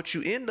 what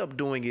you end up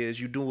doing is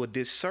you do a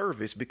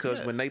disservice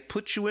because when they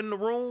put you in the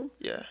room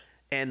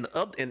and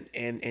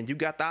you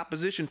got the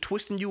opposition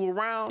twisting you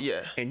around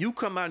and you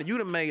come out and you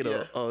done made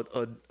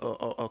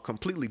a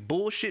completely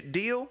bullshit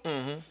deal,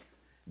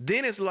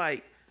 then it's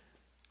like,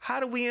 how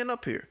do we end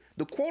up here?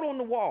 The quote on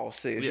the wall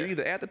says you're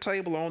either at the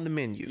table or on the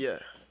menu.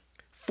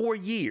 For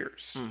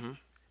years,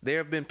 there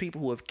have been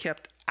people who have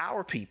kept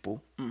our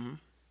people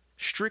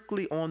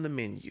strictly on the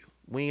menu.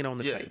 We ain't on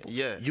the table.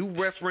 You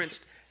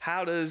referenced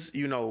how does,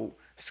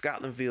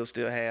 Scotlandville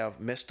still have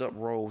messed up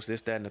roads,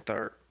 this, that, and the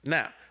third.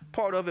 Now,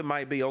 part of it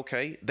might be,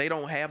 okay, they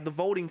don't have the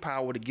voting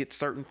power to get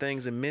certain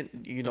things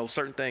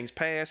certain things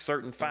passed,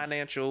 certain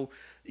financial,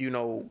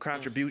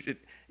 contribution.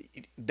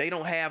 They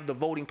don't have the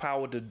voting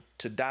power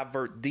to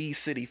divert these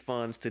city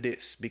funds to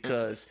this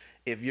because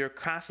if you're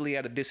constantly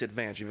at a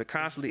disadvantage, if you're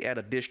constantly at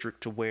a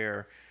district to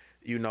where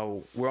you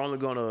know, we're only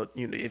gonna,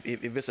 you know,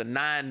 if it's a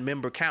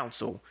 9-member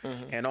council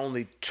and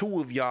only 2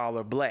 of y'all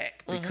are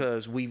black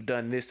because we've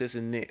done this, this,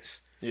 and this,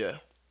 Yeah.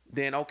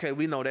 then okay,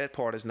 we know that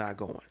part is not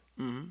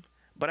going.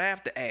 But I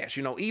have to ask,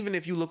 you know, even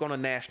if you look on a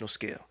national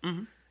scale,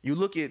 you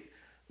look at,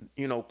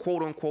 you know,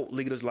 quote unquote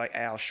leaders like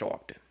Al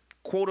Sharpton,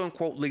 quote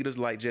unquote leaders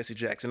like Jesse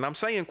Jackson. I'm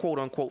saying quote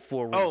unquote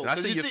for a reason. I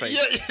see your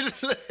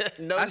face. Yeah.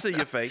 No, I see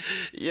your face.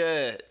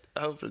 Yeah.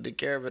 Hopefully the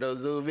camera don't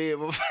zoom in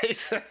my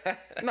face.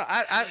 No,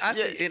 I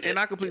see, and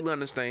I completely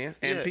understand.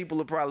 And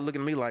people are probably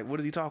looking at me like, what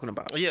is he talking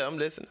about? Yeah, I'm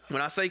listening.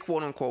 When I say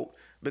quote unquote,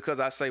 because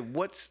I say,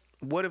 what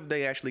have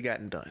they actually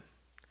gotten done?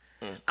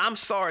 I'm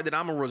sorry that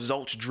I'm a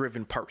results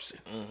driven person.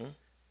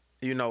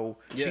 You know,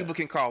 people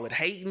can call it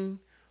hating,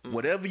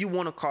 whatever you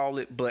want to call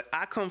it, but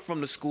I come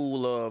from the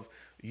school of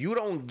you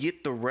don't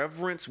get the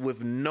reverence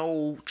with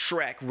no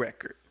track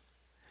record.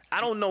 I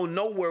don't know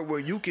nowhere where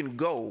you can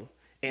go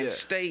and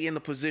stay in a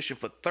position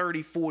for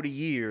 30, 40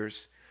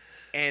 years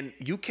and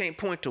you can't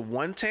point to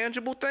one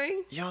tangible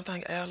thing. You don't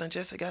think Al and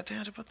Jesse got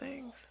tangible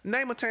things?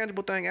 Name a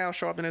tangible thing Al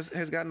Sharpton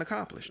has gotten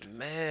accomplished.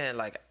 Man,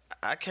 like,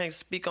 I can't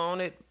speak on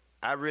it.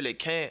 I really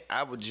can't.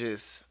 I would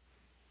just...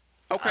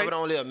 Okay. I would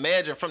only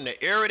imagine from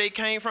the era they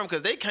came from,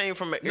 because they came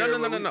from an era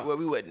where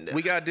we wasn't there.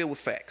 We got to deal with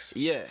facts.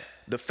 Yeah.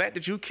 The fact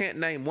that you can't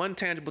name one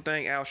tangible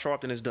thing Al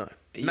Sharpton has done.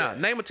 Yeah. Nah,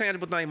 name a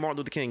tangible thing Martin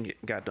Luther King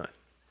got done.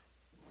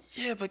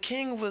 Yeah, but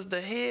King was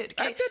the head.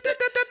 Man,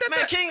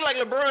 King like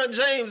LeBron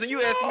James, and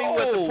you asking me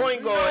what the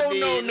point guard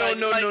did. No.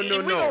 We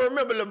don't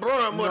remember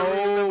LeBron more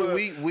than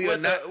we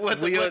remember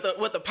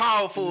what the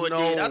power forward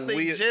did. I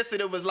think Jesse,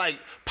 it was like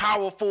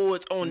power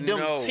forwards on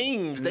them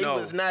teams. They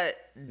was not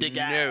the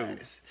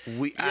guys.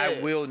 I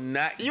will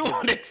not.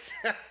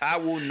 I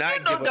will not.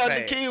 You know, give a Dr.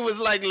 pass. King was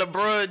like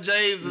LeBron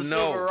James and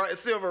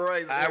civil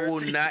rights. I will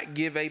not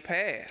give a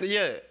pass.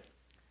 Yeah.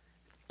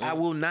 I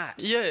will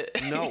not. Yeah.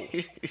 No.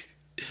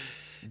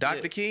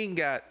 Dr. King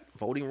got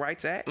Voting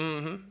Rights Act.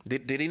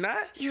 Did he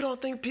not? You don't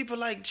think people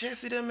like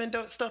Jesse them and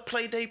stuff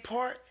play their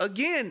part?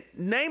 Again,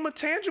 name a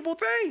tangible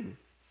thing.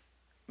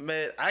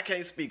 Man, I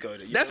can't speak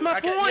on it. That's my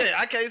point.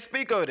 I can't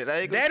speak on it.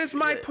 That is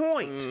my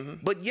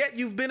point. But yet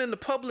you've been in the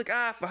public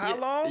eye for how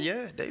long?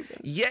 Yeah, they've been.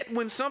 Yet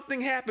when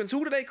something happens,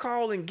 who do they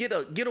call and get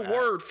a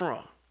word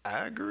from?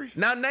 I agree.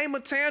 Now name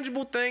a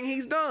tangible thing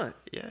he's done.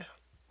 Yeah.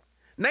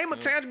 Name a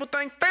tangible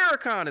thing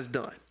Farrakhan has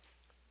done.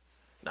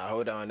 Now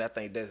hold on, I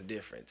think that's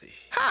different. T.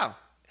 How?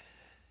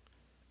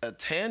 A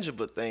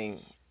tangible thing.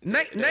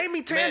 Name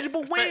me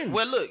tangible wins.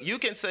 Well, look, you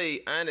can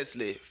say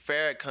honestly,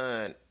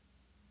 Farrakhan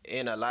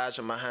in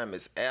Elijah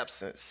Muhammad's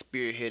absence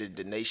spearheaded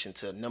the nation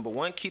to, number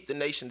one, keep the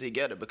nation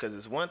together, because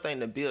it's one thing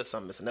to build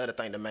something, it's another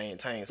thing to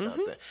maintain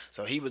something.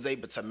 So he was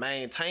able to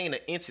maintain an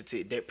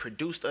entity that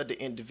produced other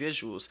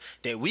individuals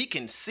that we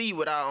can see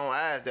with our own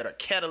eyes that are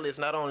catalysts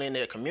not only in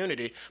their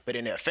community but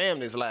in their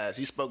families' lives.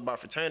 You spoke about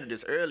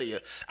fraternities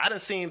earlier. I done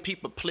seen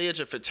people pledge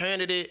a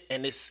fraternity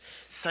and it's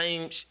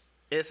same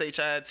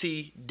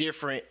SHIT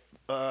different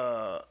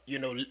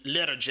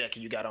letter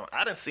jacket you got on.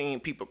 I done seen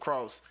people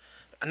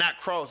not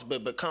cross,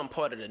 but become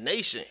part of the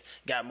nation.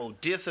 Got more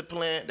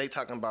discipline. They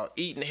talking about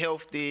eating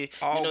healthy.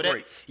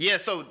 Great. Yeah,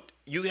 so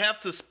you have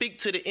to speak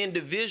to the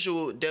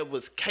individual that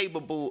was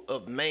capable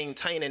of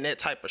maintaining that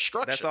type of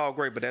structure. That's all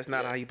great, but that's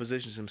not how he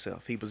positions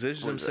himself. He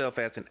positions himself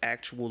as an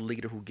actual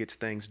leader who gets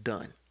things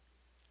done.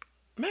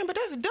 Man, but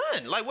that's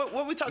done. Like, what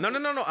we talking about?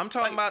 No. I'm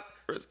talking about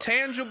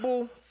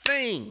tangible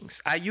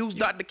things. I use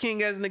Dr.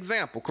 King as an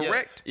example,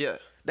 correct? Yeah.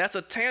 That's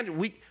a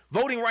tangible.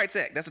 Voting Rights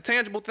Act, that's a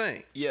tangible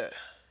thing. Yeah.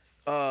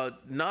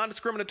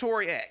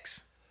 Non-discriminatory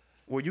acts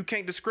where you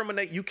can't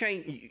discriminate. You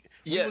can't.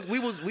 We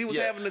was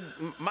having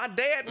my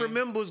dad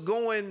remembers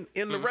going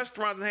in the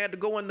restaurants and had to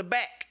go in the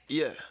back.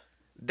 Yeah.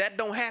 That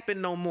don't happen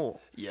no more.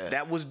 Yeah.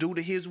 That was due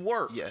to his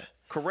work. Yeah.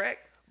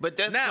 Correct. But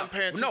that's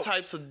comparing two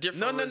types of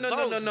different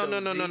results.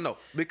 No.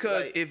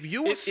 Because like, if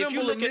you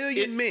assemble a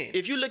million men,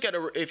 if you look at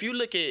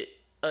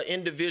an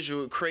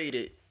individual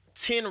created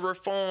 10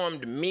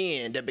 reformed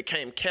men that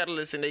became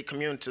catalysts in their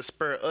community to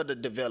spur other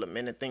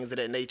development and things of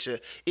that nature,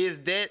 is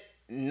that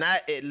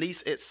not at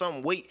least at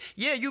some weight?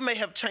 Yeah, you may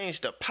have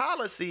changed a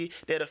policy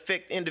that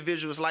affect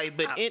individuals' life,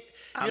 but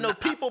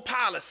people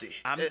policy.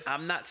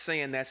 I'm not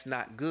saying that's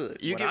not good.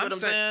 You get what I'm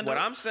saying? What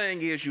I'm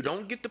saying is you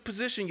don't get to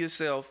position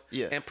yourself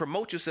and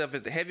promote yourself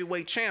as the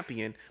heavyweight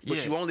champion,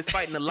 but you only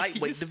fight in the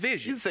lightweight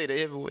division. You say the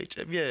heavyweight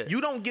champion. Yeah.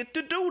 You don't get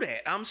to do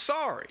that. I'm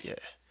sorry. Yeah.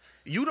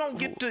 You don't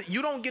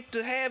get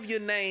to have your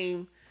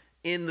name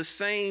in the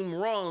same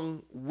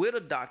rung with a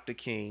Dr.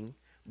 King,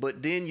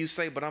 but then you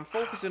say, but I'm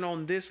focusing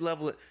on this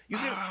level. You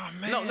see,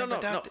 no.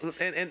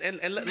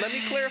 And let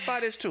me clarify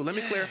this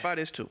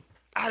too.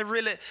 I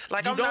really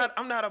like.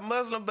 I'm not a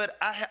Muslim, but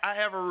I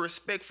have a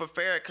respect for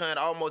Farrakhan,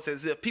 almost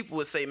as if people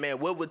would say, "Man,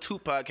 what would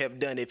Tupac have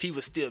done if he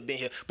was still been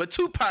here?" But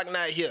Tupac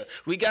not here.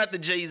 We got the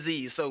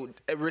Jay-Z, so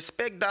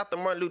respect Dr.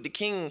 Martin Luther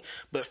King.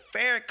 But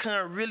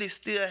Farrakhan really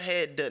still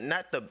had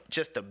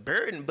just the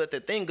burden, but the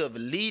thing of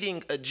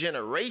leading a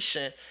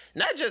generation.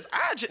 Not just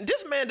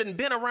this man done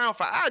been around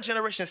for our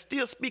generation,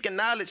 still speaking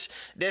knowledge.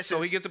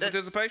 So he gets a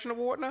participation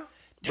award now.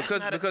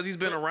 Because he's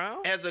been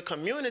around? As a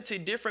community,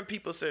 different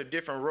people serve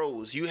different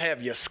roles. You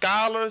have your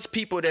scholars,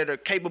 people that are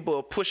capable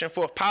of pushing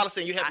forth policy,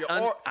 and you have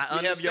I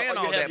understand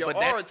all that,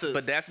 orators.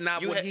 But that's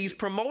not what he's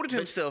promoted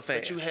himself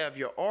as. But you have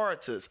your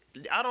orators.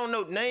 I don't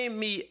know. Name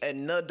me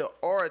another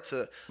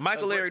orator.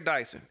 Michael Eric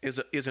Dyson is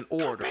an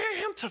orator. Compare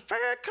him to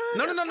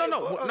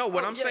Farrakhan? No.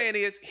 What I'm saying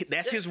is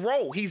that's his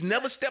role. He's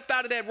never stepped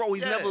out of that role.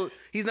 He's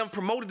never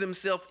promoted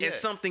himself as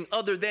something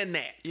other than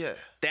that. Yeah.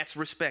 That's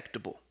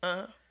respectable.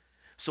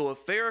 So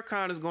if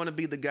Farrakhan is going to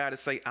be the guy to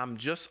say, I'm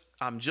just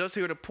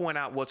here to point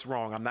out what's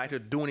wrong. I'm not here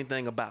to do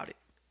anything about it.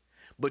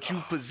 But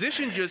you've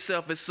positioned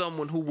yourself as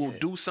someone who will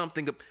do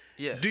something.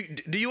 Yeah.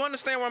 Do you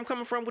understand where I'm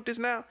coming from with this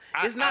now?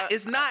 It's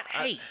not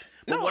hate.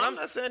 But what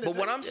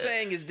I'm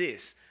saying is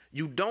this: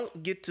 you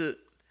don't get to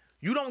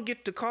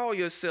call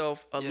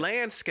yourself a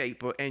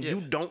landscaper and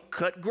you don't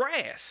cut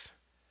grass.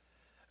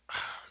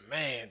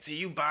 Man,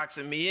 you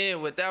boxing me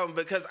in with that one,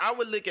 because I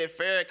would look at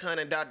Farrakhan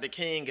and Dr.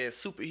 King as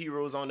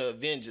superheroes on the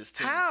Avengers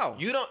team. How?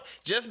 You don't,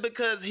 just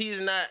because he's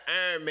not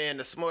Iron Man,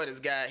 the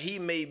smartest guy, he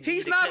may be.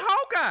 He's not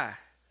Hawkeye.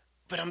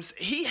 But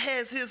he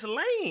has his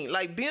lane.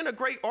 Like, being a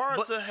great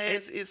orator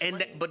has his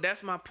lane. But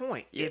that's my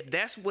point. Yeah. If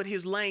that's what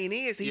his lane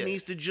is, he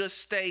needs to just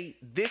stay,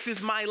 this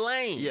is my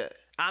lane. Yeah.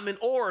 I'm an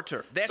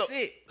orator. That's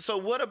it. So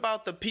what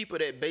about the people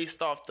that,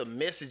 based off the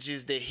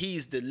messages that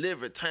he's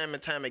delivered time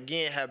and time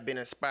again, have been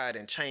inspired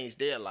and changed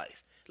their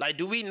life? Like,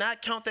 do we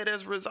not count that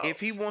as results?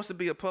 If he wants to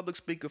be a public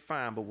speaker,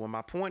 fine. But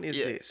my point is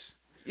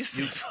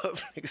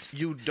this.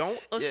 You don't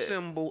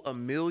assemble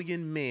 1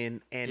 million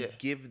men and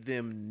give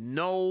them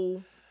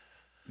no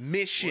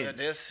mission. Well,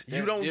 that's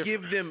you don't different.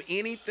 give them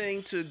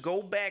anything to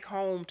go back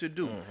home to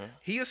do.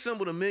 He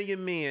assembled 1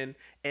 million men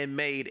and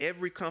made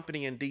every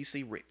company in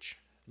DC rich.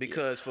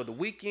 Because for the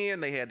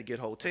weekend, they had to get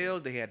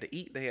hotels, they had to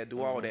eat, they had to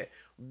do all that.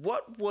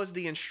 What was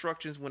the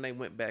instructions when they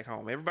went back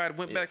home? Everybody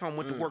went back home,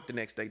 went to work the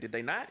next day. Did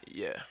they not?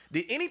 Yeah.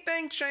 Did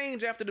anything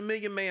change after the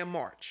Million Man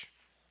March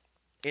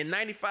in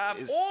 '95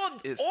 or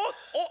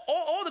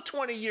the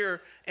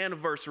 20-year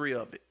anniversary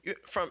of it?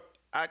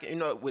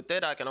 With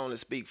that, I can only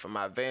speak from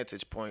my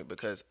vantage point,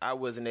 because I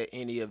wasn't at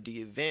any of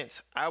the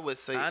events. I would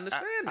say, I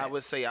understand that. I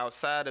would say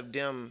outside of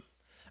them.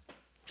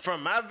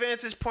 From my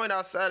vantage point,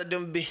 outside of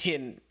them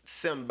being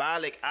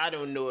symbolic, I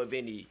don't know of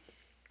any,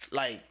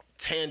 like,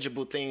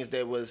 tangible things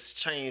that was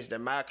changed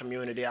in my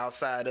community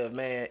outside of,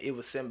 man, it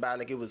was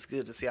symbolic. It was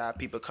good to see our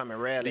people come and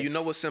rally. Do you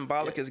know what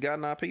symbolic has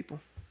gotten our people?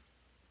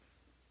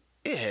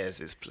 It has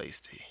its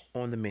place, T.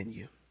 On the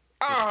menu.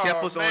 It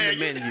kept us on the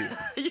menu.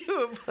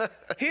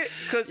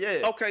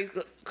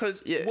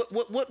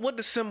 What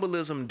does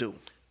symbolism do?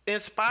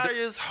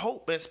 Inspires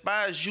hope,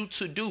 inspires you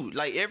to do.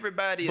 Like,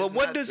 everybody is. But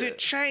what does it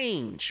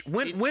change?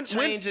 When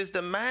changes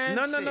the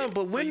mindset. No.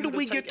 But when do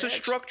we get to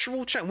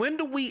structural change? When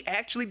do we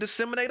actually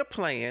disseminate a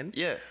plan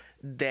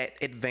that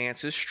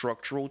advances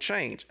structural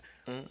change?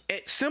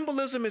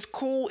 Symbolism is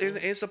cool, and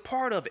it's a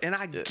part of it, and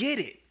I get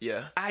it.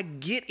 Yeah. I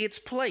get its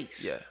place.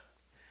 Yeah.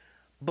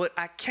 But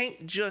I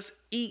can't just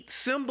eat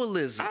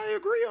symbolism. I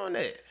agree on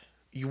that.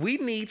 We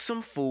need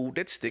some food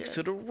that sticks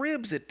to the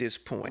ribs at this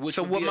point. Which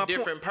would be a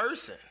different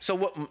person. So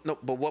what? No,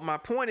 but what my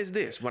point is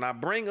this: when I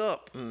bring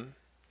up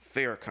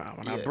Farrakhan,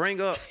 when I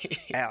bring up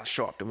Al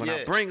Sharpton, when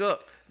I bring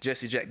up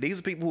Jesse Jack, these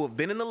are people who have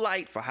been in the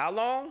light for how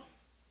long?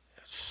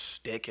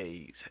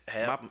 Decades,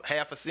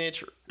 half a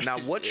century. Now,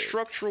 what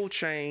structural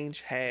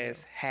change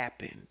has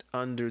happened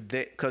under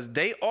that? Because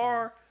they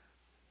are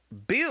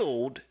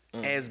billed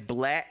as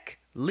black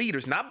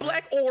leaders, not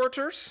black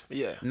orators,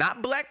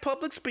 not black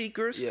public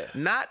speakers,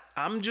 not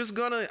I'm just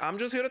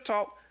here to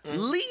talk,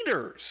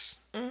 leaders.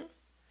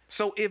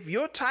 So if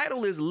your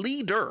title is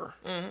leader,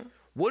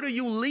 what are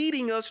you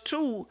leading us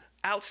to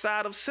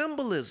outside of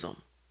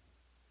symbolism?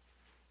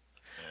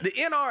 The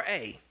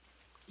NRA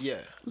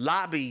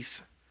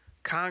lobbies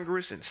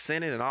Congress and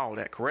Senate and all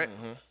that, correct?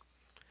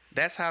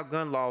 That's how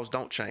gun laws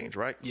don't change,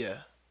 right? Yeah.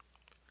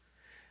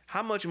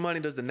 How much money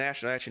does the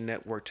National Action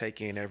Network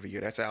take in every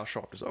year? That's Al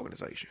Sharpton's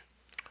organization.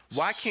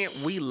 Why can't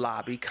we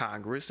lobby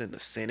Congress and the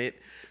Senate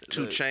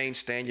to change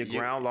stand your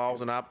ground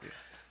laws? And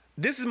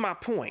this is my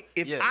point.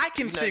 If I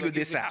can figure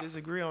this out,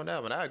 disagree on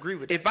that one. I agree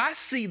with that. If I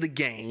see the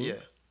game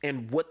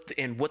and what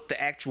the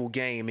actual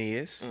game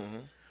is,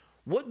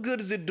 what good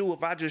does it do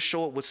if I just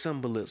show it with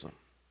symbolism?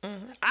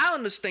 I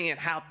understand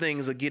how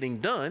things are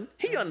getting done.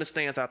 He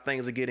understands how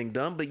things are getting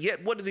done, but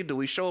yet what does he do?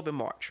 He show up in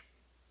March.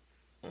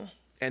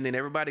 And then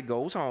everybody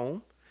goes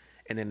home,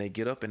 and then they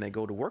get up and they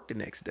go to work the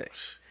next day.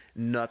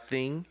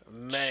 Nothing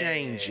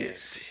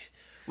changes.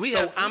 We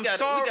gotta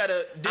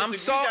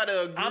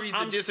agree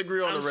to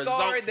disagree on the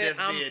results that's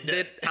being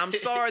done. I'm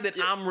sorry that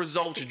I'm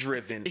results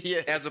driven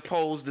as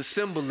opposed to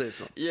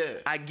symbolism. Yeah.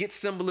 I get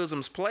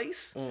symbolism's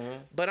place,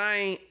 but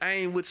I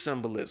ain't with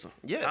symbolism.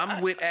 Yeah.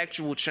 I'm with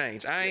actual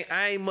change. I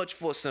ain't much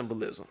for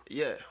symbolism.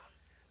 Yeah.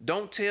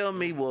 Don't tell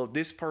me, well,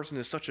 this person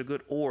is such a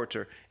good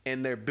orator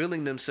and they're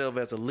billing themselves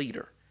as a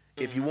leader.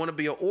 If you want to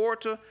be an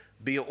orator,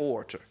 be an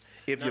orator.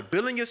 If you're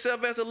billing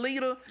yourself as a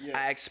leader,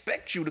 I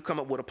expect you to come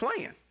up with a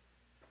plan.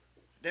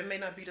 that may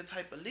not be the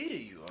type of leader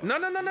you are.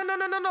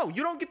 No.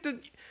 You don't get to.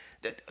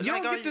 You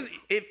Like, don't get to.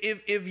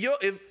 If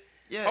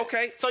Yeah.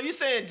 okay. So you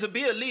saying to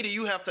be a leader,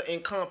 you have to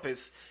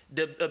encompass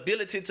the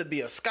ability to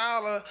be a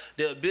scholar,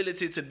 the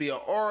ability to be an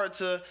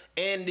orator,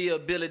 and the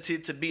ability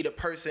to be the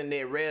person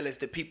that rallies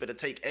the people to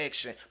take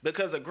action.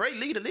 Because a great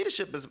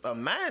leadership is a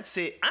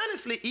mindset.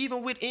 Honestly,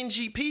 even with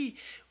NGP,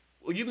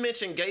 you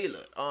mentioned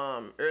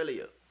gala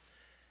earlier.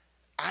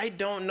 I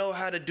don't know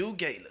how to do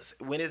galas.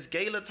 When it's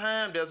gala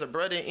time, there's a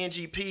brother in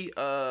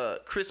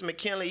NGP, Chris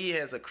McKinley. He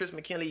has a Chris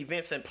McKinley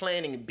Events and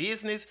Planning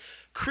Business.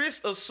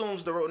 Chris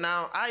assumes the role.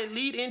 Now, I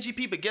lead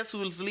NGP, but guess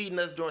who's leading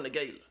us during the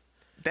gala?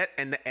 That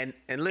and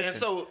listen. And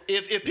so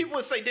if people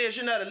would say, Des,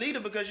 you're not a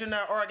leader because you're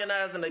not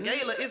organizing the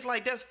gala, it's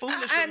like that's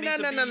foolish for me to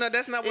be. No.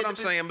 That's not what I'm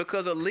saying.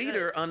 Because a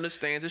leader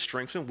understands his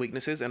strengths and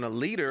weaknesses, and a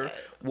leader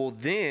will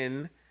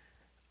then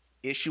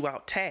issue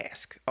out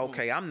tasks.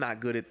 Okay, I'm not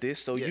good at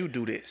this, so you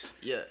do this.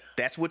 Yeah.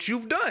 That's what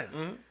you've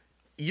done.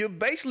 You're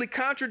basically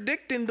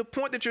contradicting the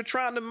point that you're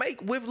trying to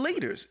make with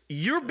leaders.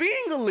 You're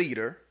being a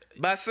leader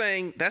by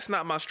saying, that's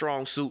not my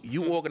strong suit.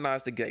 You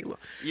organize the gala.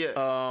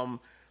 Yeah.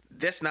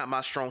 That's not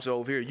my strong suit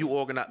over here. You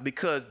organize,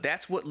 because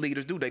that's what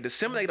leaders do. They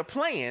disseminate a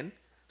plan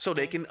so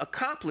they can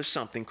accomplish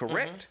something,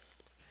 correct?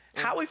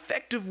 How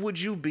effective would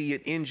you be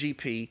at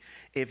NGP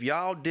if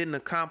y'all didn't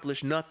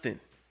accomplish nothing?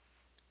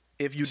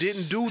 If you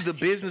didn't do the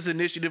business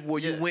initiative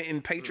where you went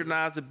and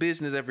patronized the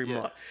business every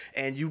month,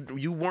 and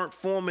you weren't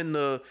forming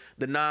the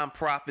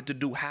nonprofit to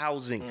do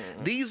housing.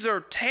 These are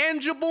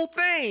tangible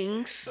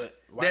things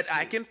that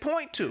I can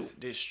point to.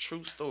 This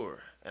true story,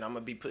 and I'm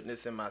going to be putting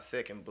this in my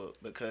second book,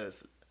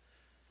 because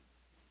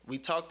we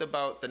talked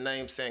about the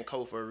name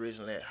Sankofa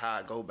originally, how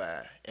I go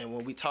by. And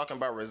when we talking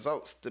about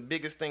results, the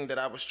biggest thing that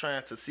I was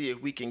trying to see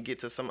if we can get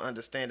to some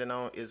understanding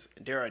on is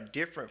there are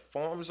different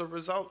forms of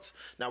results.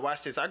 Now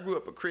watch this. I grew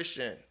up a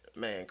Christian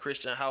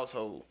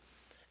household,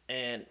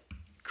 and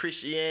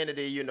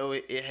Christianity, you know,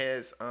 it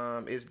has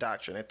its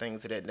doctrine and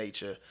things of that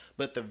nature.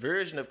 But the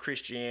version of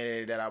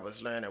Christianity that I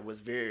was learning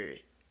was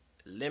very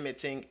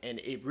limiting, and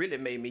it really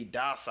made me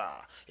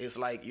docile. It's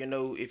like, you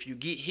know, if you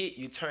get hit,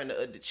 you turn the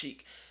other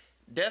cheek.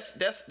 That's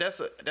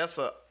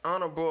a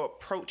honorable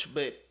approach,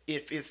 but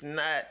if it's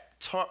not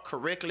taught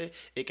correctly,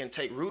 it can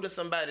take root in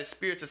somebody's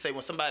spirit to say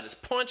when somebody's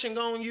punching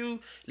on you,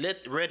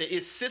 whether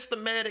it's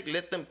systematic,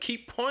 let them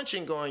keep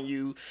punching on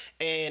you,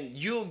 and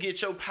you'll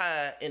get your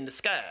pie in the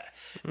sky.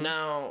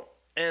 Now,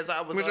 as I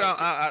was,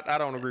 I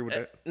don't agree with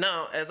that.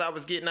 Now, as I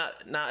was getting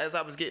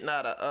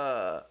out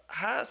of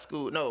high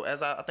school,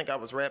 I think I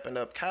was wrapping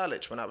up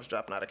college when I was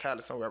dropping out of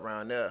college, somewhere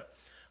around there.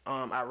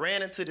 I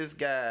ran into this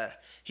guy.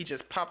 He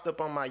just popped up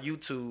on my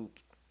YouTube,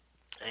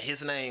 and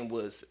his name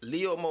was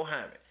Leo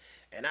Muhammad.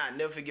 And I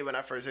never forget when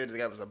I first heard this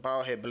guy was a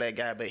bald-head black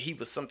guy, but he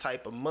was some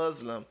type of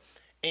Muslim.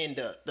 And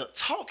the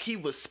talk he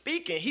was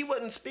speaking, he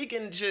wasn't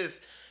speaking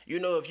just, you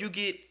know, if you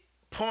get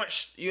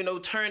punched, you know,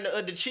 turn the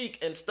other cheek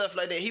and stuff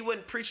like that. He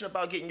wasn't preaching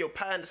about getting your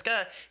pie in the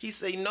sky. He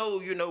said, no,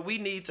 you know, we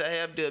need to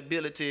have the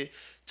ability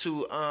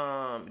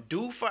to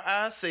do for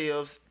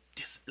ourselves.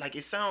 Like,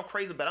 it sounds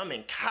crazy, but I'm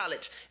in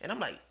college, and I'm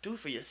like, do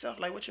for yourself.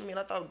 Like, what you mean?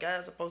 I thought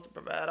guys are supposed to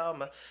provide all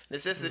my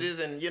necessities,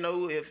 and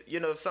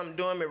if something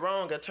doing me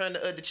wrong, I turn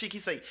the other cheek. He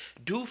say,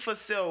 do for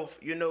self.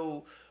 You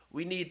know,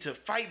 we need to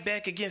fight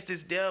back against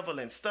this devil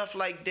and stuff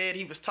like that.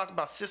 He was talking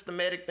about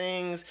systematic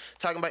things,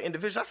 talking about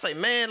individuals. I say,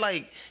 man,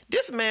 like,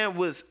 this man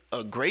was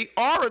a great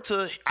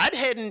orator. I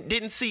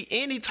didn't see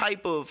any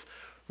type of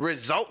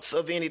results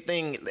of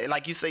anything,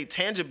 like you say,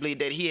 tangibly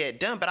that he had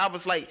done, but I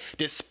was like,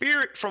 the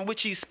spirit from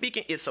which he's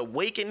speaking is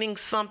awakening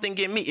something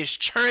in me. It's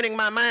churning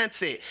my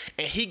mindset.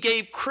 And he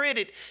gave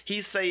credit.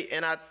 He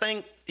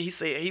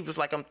was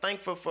like, I'm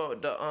thankful for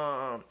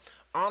the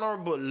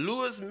Honorable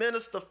Louis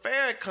Minister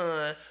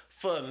Farrakhan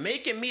for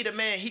making me the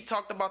man. He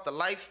talked about the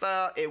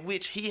lifestyle at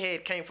which he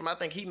had came from. I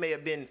think he may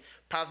have been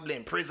possibly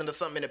in prison or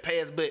something in the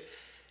past, but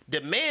the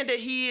man that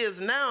he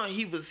is now,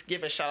 he was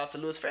giving shout out to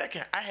Louis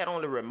Farrakhan. I had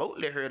only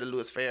remotely heard of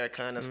Louis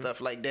Farrakhan and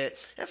stuff like that.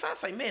 And so I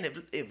say, man,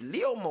 if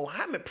Leo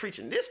Muhammad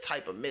preaching this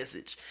type of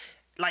message,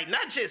 like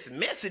not just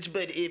message,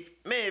 but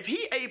if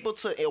he able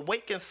to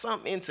awaken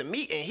something into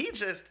me, and he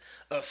just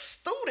a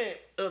student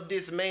of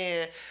this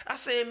man, I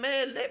said,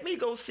 man, let me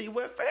go see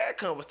what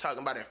Farrakhan was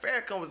talking about. And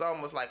Farrakhan was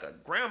almost like a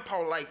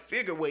grandpa-like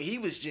figure where he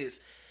was just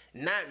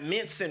not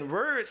mincing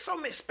words,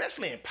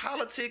 especially in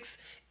politics.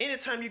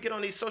 Anytime you get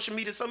on these social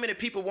media, so many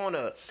people want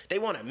to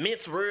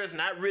mince words,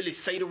 not really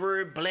say the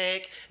word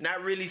black,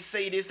 not really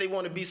say this. They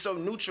want to be so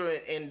neutral.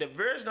 And the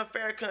version of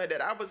Farrakhan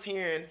that I was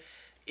hearing,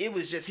 it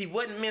was just, he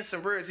wasn't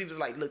mincing words. He was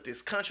like, look,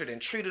 this country done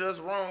treated us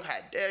wrong. How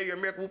dare you,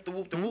 America, whoop the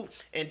whoop the whoop.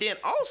 And then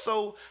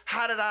also,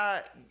 how did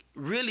I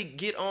really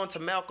get on to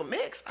Malcolm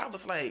X? I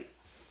was like,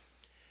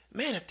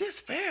 man, if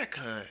this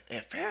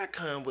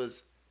Farrakhan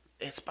was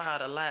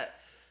inspired a lot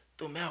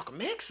through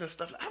Malcolm X and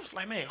stuff, I was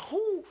like, man,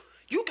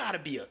 you gotta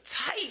be a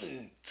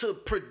titan to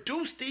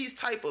produce these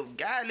type of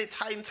godly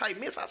titan type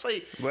myths. I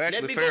say, well,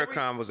 actually,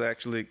 Farrakhan was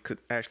actually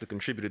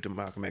contributed to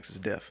Malcolm X's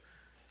death.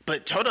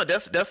 But hold on,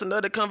 that's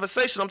another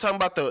conversation. I'm talking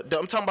about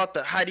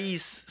the how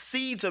these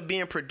seeds are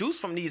being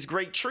produced from these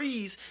great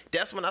trees.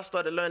 That's when I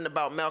started learning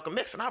about Malcolm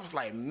X, and I was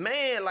like,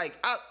 man, like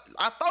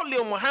I thought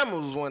Lil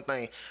Muhammad was one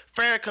thing.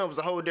 Farrakhan was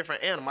a whole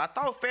different animal. I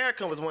thought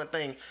Farrakhan was one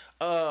thing.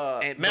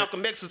 And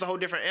Malcolm X was a whole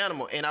different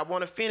animal. And I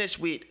want to finish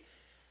with,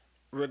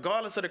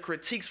 regardless of the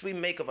critiques we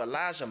make of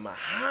Elijah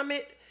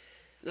Muhammad,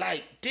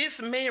 like,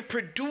 this man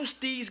produced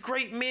these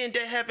great men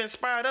that have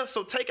inspired us.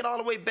 So take it all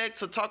the way back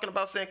to talking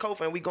about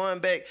Sankofa, and we going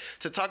back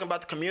to talking about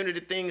the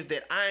community things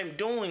that I'm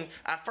doing.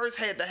 I first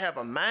had to have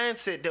a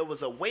mindset that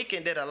was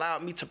awakened that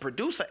allowed me to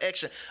produce an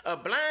action. A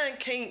blind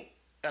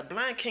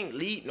can't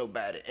lead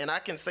nobody. And I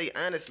can say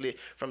honestly,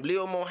 from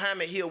Lil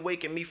Muhammad, he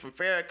awakened me. From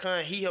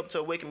Farrakhan, he helped to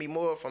awaken me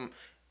more. From,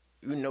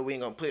 we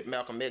ain't gonna put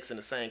Malcolm X in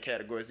the same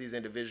category as these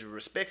individuals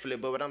respectfully,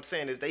 but what I'm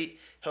saying is they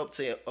help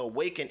to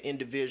awaken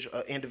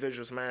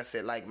individuals'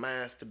 mindset like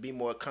mine to be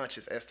more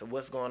conscious as to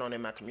what's going on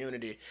in my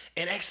community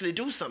and actually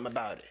do something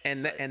about it.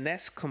 And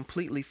that's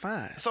completely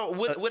fine. So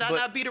would I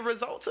not be the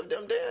result of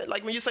them then?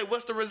 Like when you say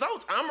what's the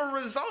result? I'm a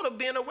result of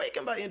being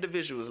awakened by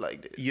individuals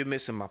like this. You're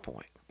missing my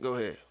point. Go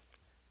ahead.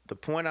 The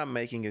point I'm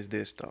making is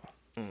this though.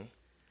 Mm.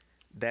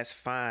 That's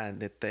fine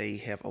that they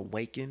have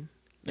awakened.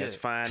 That's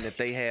fine that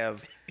they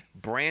have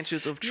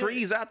branches of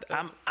trees out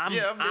there.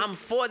 I'm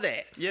for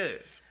that. Yeah.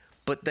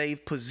 But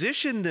they've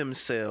positioned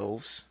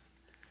themselves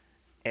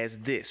as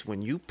this.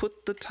 When you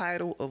put the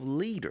title of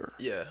leader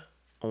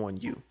on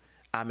you,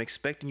 I'm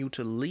expecting you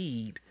to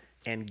lead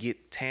and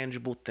get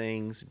tangible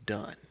things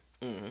done.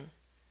 Mm-hmm.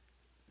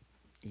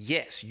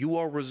 Yes, you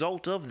are a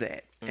result of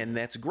that, and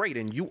that's great.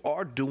 And you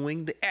are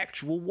doing the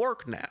actual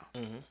work now.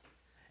 Mm-hmm.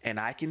 And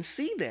I can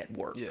see that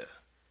work. Yeah.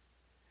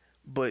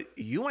 But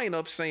you ain't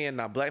up saying,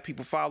 now black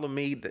people follow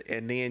me,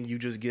 and then you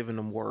just giving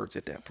them words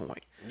at that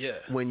point. Yeah.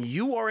 When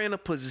you are in a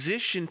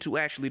position to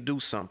actually do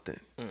something,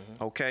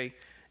 okay?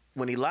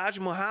 When Elijah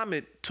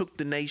Muhammad took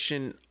the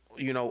nation,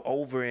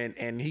 over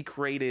and he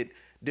created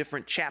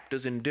different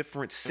chapters in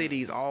different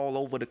cities all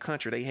over the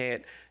country. They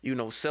had,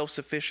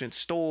 self-sufficient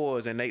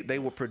stores, and they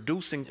were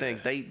producing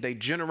things. They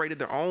generated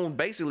their own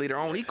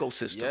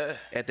ecosystem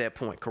at that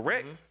point,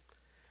 correct? Mm-hmm.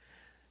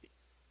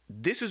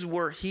 This is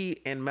where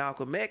he and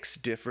Malcolm X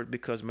differed,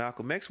 because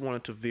Malcolm X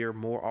wanted to veer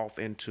more off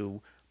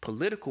into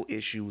political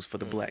issues for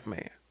the black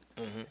man.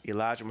 Mm-hmm.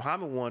 Elijah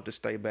Muhammad wanted to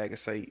stay back and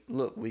say,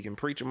 look, we can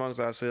preach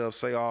amongst ourselves,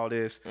 say all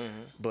this,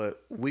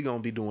 but we're going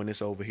to be doing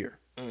this over here.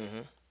 Mm-hmm.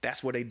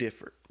 That's where they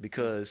differed,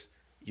 because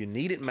you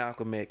needed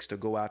Malcolm X to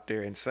go out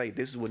there and say,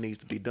 this is what needs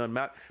to be done.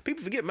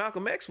 People forget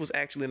Malcolm X was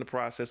actually in the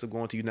process of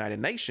going to United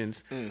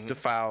Nations to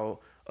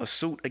file a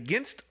suit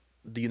against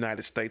the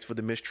United States for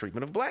the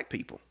mistreatment of black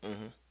people.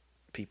 Mm-hmm.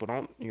 People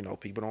don't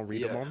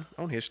read them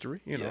on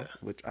history,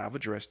 which I've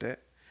addressed that.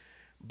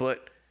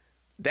 But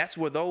that's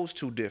where those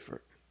two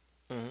differ.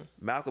 Mm-hmm.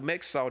 Malcolm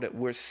X saw that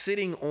we're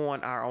sitting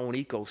on our own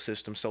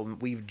ecosystem, so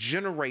we've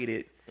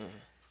generated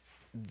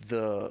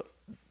the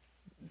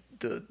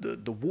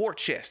war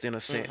chest in a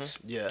sense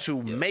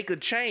to make a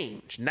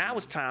change. Now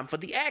it's time for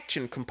the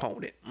action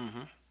component.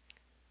 Mm-hmm.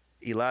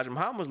 Elijah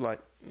Muhammad was like,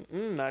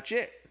 not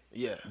yet.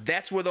 Yeah.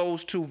 That's where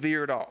those two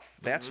veered off.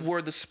 That's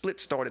where the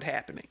split started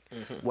happening.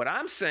 Mm-hmm. What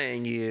I'm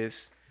saying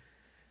is,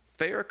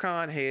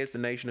 Farrakhan heads the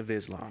Nation of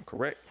Islam,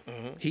 correct?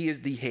 Mm-hmm. He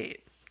is the head.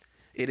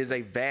 It is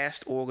a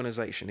vast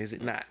organization, is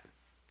it not?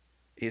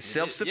 It's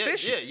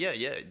self-sufficient. Yeah.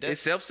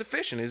 It's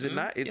self-sufficient, is it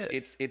not?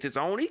 It's its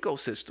own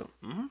ecosystem.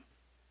 Mm-hmm.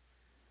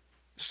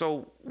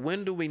 So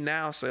when do we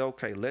now say,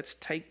 okay, let's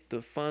take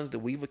the funds that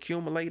we've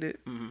accumulated,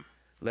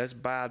 let's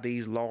buy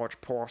these large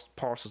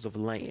parcels of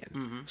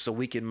land so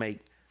we can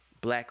make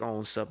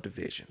black-owned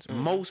subdivisions.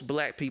 Most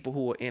black people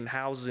who are in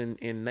housing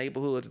in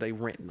neighborhoods, they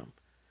renting them,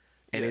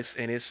 and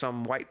it's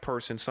some white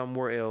person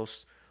somewhere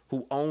else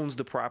who owns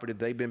the property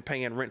they've been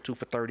paying rent to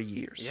for 30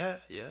 years. Yeah.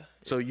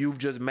 So you've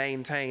just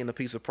maintained a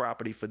piece of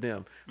property for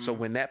them. So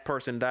when that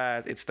person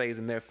dies, it stays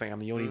in their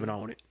family. You don't even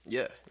own it.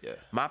 Yeah.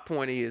 My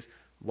point is,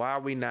 why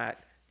are we not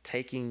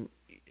taking?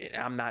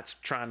 I'm not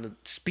trying to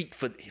speak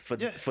for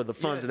the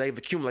funds that they've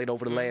accumulated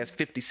over the last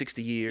 50,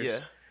 60 years.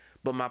 Yeah.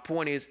 But my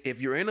point is, if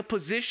you're in a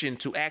position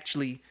to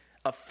actually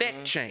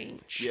affect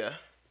change,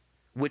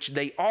 which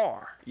they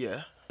are,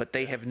 but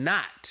they have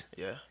not,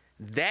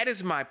 that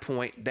is my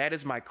point. That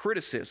is my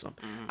criticism.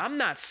 I'm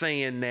not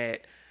saying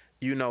that,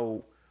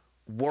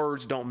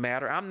 words don't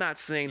matter. I'm not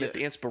saying that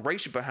the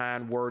inspiration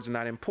behind words are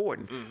not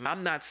important.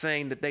 I'm not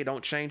saying that they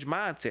don't change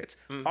mindsets.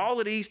 All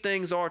of these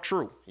things are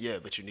true. Yeah,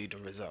 but you need the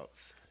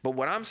results. But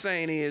what I'm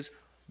saying is,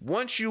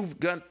 once you've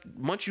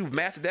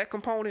mastered that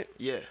component,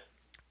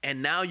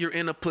 and now you're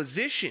in a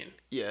position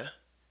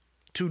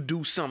to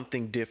do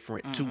something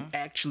different, to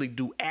actually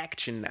do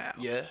action now.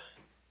 Yeah.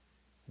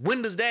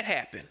 When does that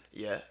happen?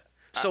 Yeah.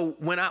 So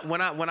when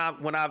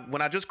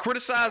I just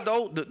criticized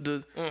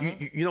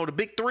the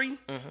big three,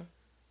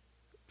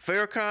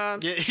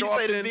 Farrakhan, Sharpton,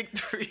 say the big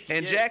three,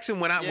 and Jackson,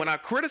 when I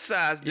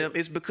criticize them,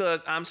 it's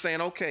because I'm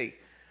saying, okay,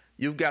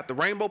 You've got the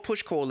Rainbow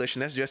Push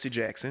Coalition, that's Jesse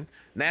Jackson.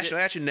 National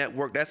Action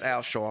Network, that's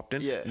Al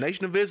Sharpton. Yeah.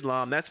 Nation of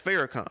Islam, that's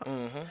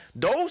Farrakhan.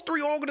 Those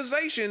three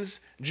organizations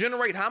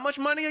generate how much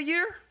money a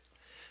year?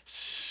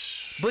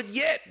 But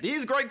yet,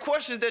 these great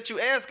questions that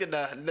you asking,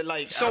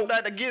 like, I'm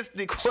not against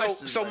the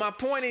questions. So my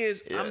point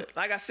is,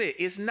 like I said,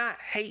 it's not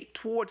hate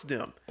towards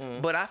them,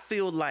 but I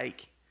feel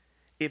like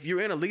if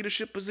you're in a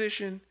leadership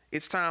position,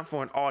 it's time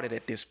for an audit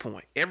at this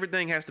point.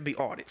 Everything has to be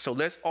audited. So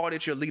let's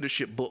audit your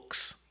leadership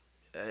books.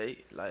 Hey,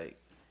 like,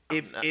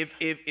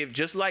 if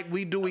just like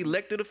we do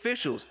elected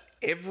officials,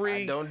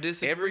 every 2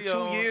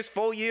 years,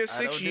 4 years,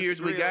 6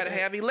 years, we got to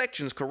have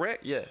elections,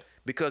 correct? Yeah.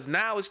 Because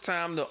now it's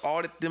time to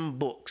audit them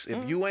books.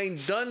 If you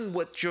ain't done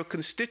what your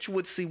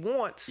constituency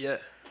wants,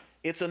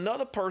 it's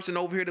another person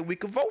over here that we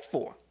could vote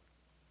for,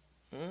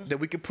 that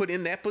we could put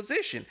in that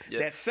position.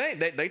 That's saying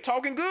that they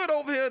talking good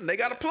over here and they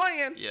got a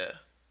plan.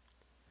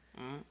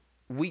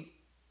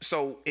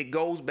 So it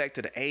goes back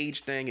to the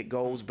age thing. It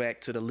goes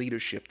back to the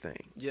leadership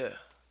thing. Yeah.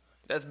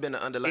 That's been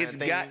the underlying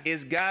thing.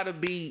 It's got to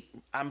be,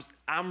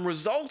 I'm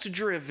results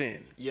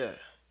driven. Yeah.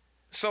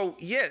 So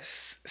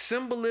yes,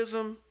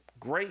 symbolism,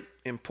 great,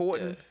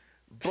 important,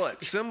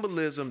 but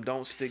symbolism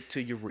don't stick to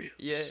your ribs.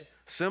 Yeah.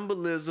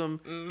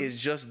 Symbolism is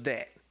just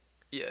that.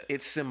 Yeah.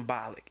 It's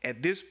symbolic.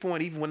 At this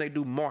point, even when they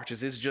do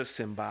marches, it's just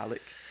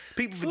symbolic.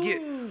 People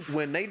forget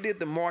when they did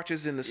the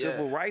marches in the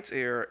civil rights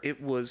era,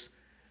 it was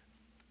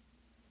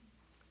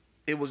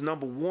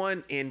number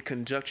one in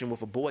conjunction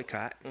with a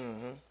boycott.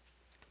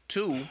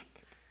 2,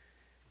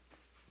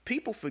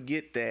 people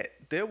forget that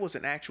there was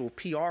an actual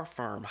PR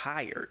firm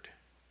hired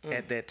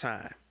at that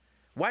time.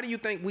 Why do you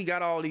think we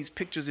got all these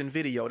pictures and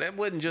video? That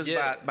wasn't just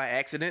by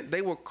accident.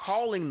 They were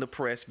calling the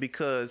press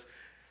because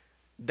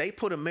they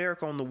put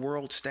America on the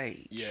world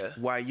stage. Yeah.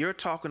 While you're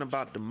talking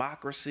about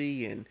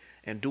democracy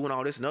and doing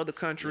all this in other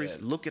countries,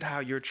 look at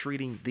how you're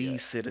treating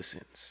these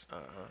citizens.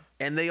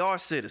 And they are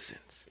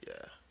citizens. Yeah.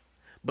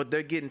 But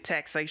they're getting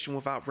taxation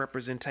without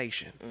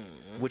representation,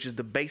 which is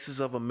the basis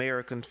of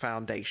American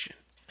foundation.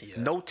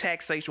 No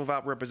taxation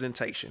without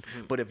representation.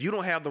 But if you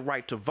don't have the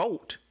right to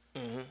vote,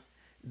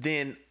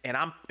 then and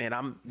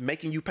I'm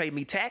making you pay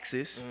me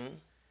taxes,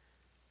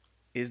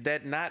 is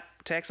that not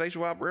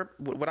taxation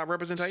without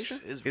representation?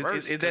 Is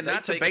that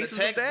not the basis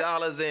of tax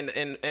dollars and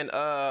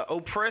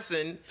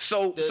oppressing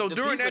the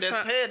during people that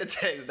time, that's paying the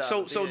tax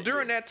dollars? So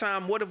during that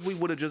time, what if we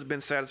would have just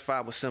been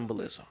satisfied with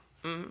symbolism?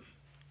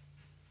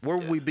 Where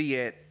would we be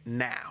at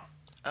now?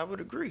 I would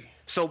agree.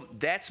 So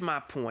that's my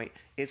point.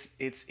 It's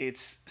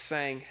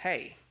saying,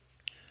 hey,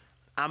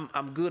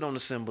 I'm good on the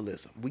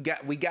symbolism. We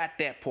got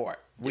that part.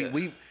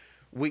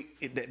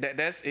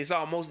 It's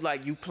almost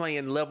like you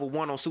playing level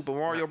 1 on Super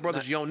Mario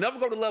Brothers. You don't never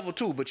go to level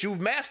 2, but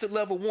you've mastered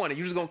level 1, and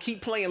you're just gonna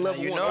keep playing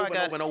level 1 over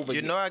and over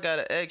again. You know I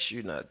gotta ask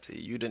you,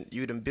 you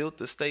done built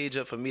the stage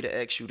up for me to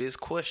ask you this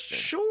question.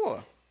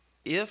 Sure.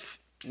 If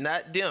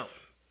not them,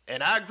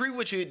 and I agree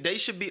with you, they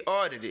should be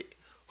audited.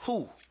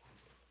 Who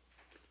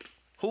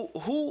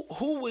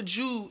would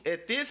you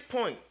at this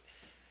point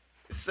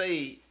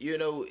say,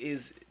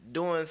 is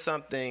doing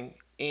something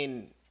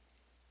in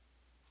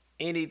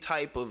any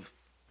type of,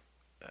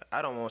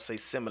 I don't want to say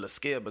similar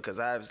scale, because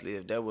obviously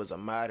if there was a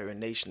modern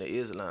Nation of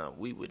Islam,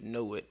 we would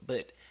know it,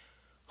 but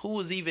who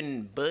was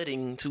even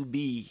budding to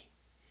be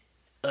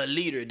a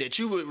leader that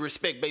you would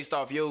respect based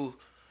off your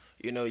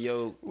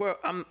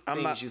I'm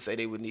things not, you say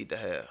they would need to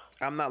have?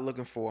 I'm not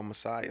looking for a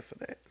messiah for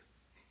that.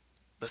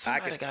 But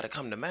somebody got to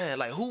come to mind.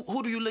 Like,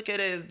 who do you look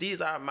at as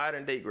these are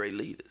modern day great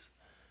leaders?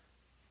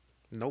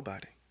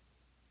 Nobody.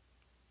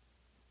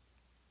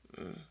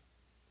 I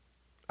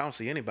don't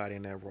see anybody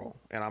in that role,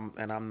 and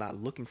I'm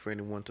not looking for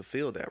anyone to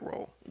fill that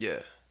role.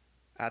 Yeah.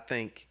 I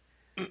think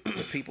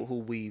the people who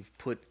we've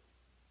put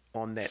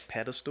on that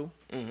pedestal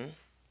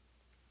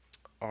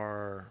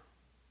are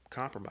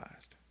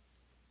compromised.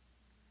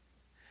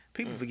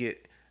 People forget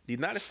the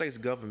United States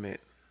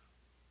government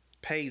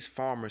pays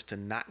farmers to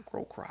not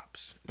grow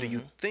crops. Do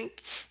you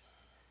think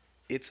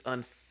it's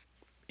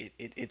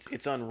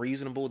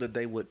unreasonable that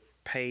they would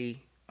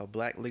pay a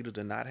black leader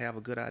to not have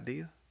a good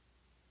idea?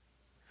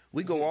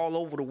 We go all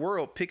over the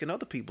world picking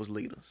other people's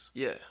leaders.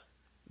 Yeah.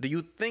 Do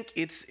you think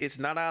it's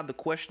not out of the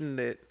question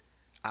that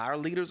our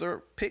leaders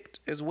are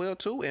picked as well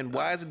too? And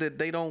why is it that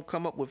they don't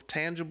come up with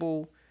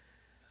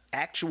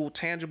actual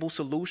tangible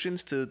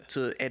solutions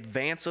to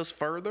advance us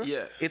further?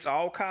 Yeah. It's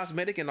all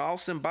cosmetic and all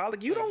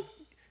symbolic. You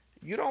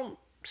don't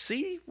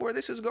see where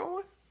this is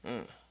going?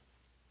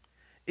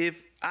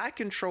 If I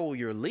control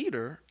your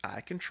leader,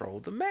 I control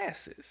the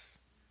masses.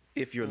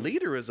 If your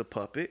leader is a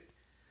puppet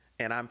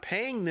and I'm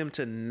paying them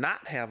to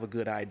not have a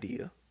good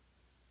idea,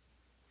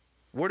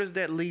 where does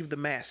that leave the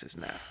masses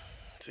now?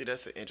 See,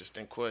 that's an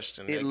interesting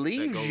question. It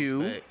leaves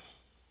you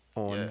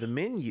on the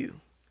menu.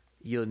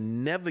 You'll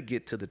never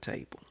get to the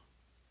table.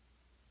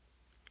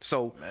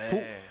 So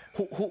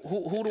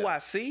who do I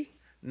see?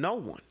 No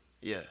one.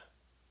 Yeah.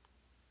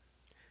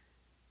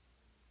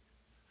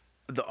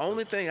 The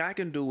only thing I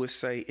can do is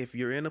say, if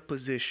you're in a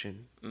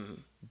position,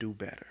 do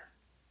better.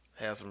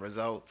 have some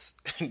results,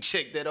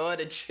 check that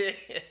order check.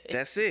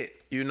 That's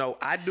it. You know,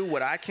 I do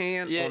what I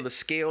can on the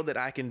scale that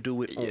I can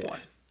do it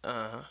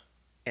on.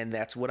 And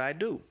that's what I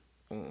do.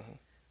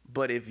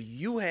 But if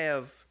you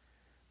have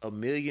 1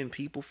 million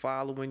people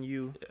following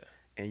you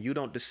and you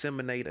don't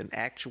disseminate an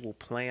actual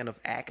plan of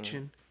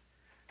action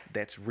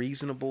that's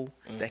reasonable,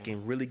 that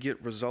can really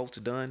get results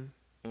done,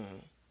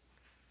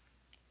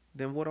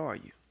 then what are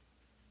you?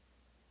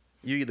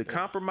 You're either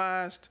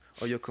compromised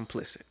or you're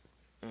complicit.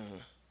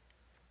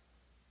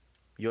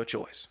 Your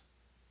choice.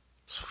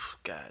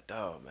 God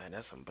dog, man,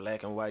 that's some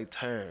black and white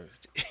terms.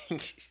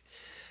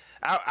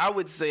 I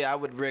would say I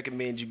would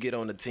recommend you get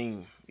on the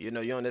team. You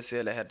know, you don't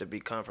necessarily have to be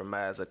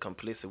compromised or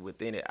complicit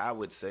within it, I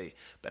would say.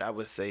 But I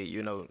would say,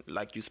 you know,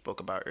 like you spoke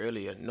about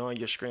earlier, knowing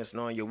your strengths,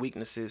 knowing your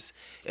weaknesses.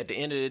 At the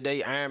end of the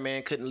day, Iron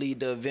Man couldn't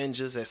lead the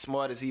Avengers. As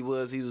smart as he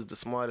was the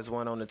smartest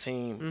one on the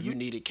team. You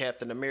needed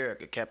Captain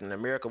America. Captain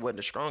America wasn't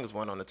the strongest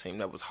one on the team.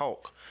 That was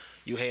Hulk.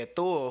 You had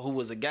Thor, who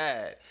was a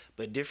guide.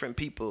 But different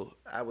people,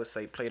 I would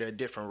say, played their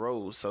different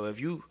roles. So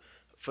if you...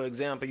 For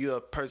example, you're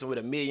a person with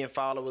 1 million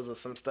followers or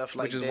some stuff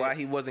like that. Which is why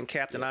he wasn't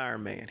Captain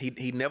Iron Man.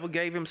 He never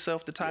gave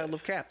himself the title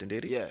of captain,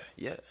 did he?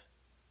 Yeah.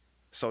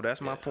 So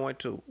that's my point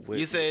too.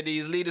 You said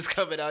these leaders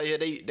coming out here,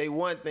 they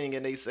one thing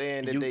and they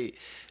saying that they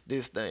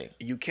this thing.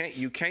 You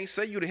can't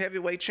say you're the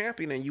heavyweight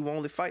champion and you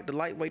only fight the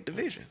lightweight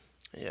division.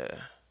 Yeah.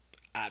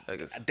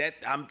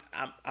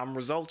 I'm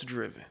results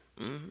driven.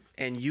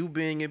 And you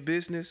being in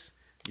business,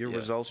 you're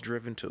results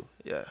driven too.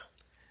 Yeah.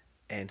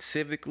 And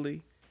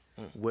civically,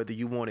 whether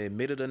you want to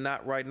admit it or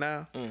not right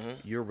now,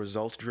 you're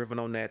results driven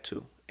on that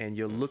too. And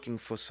you're looking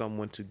for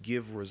someone to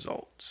give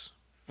results.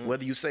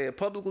 Whether you say it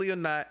publicly or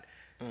not,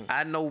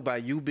 I know by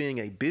you being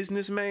a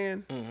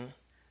businessman,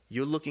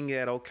 you're looking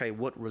at, okay,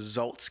 what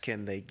results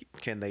can they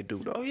do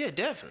though? Oh yeah,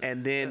 definitely.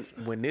 And then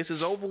when this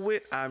is over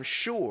with, I'm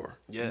sure,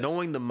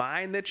 knowing the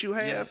mind that you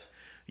have,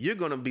 you're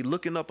going to be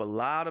looking up a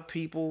lot of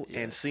people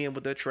and seeing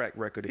what their track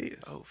record is.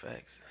 Oh,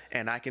 facts.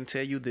 And I can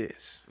tell you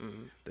this,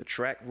 the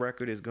track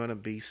record is going to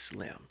be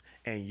slim.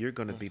 And you're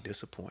going to be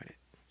disappointed.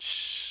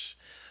 Shh.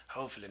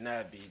 Hopefully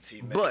not,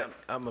 BT, man. But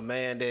I'm a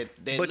man that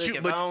look,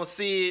 if I don't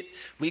see it,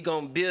 we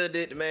going to build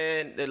it,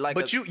 man.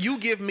 You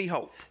give me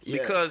hope.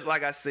 Because,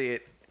 like I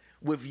said,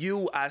 with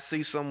you, I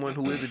see someone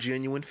who is a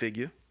genuine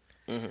figure.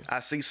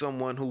 I see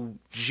someone who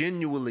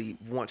genuinely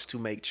wants to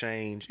make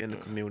change in the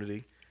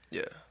community.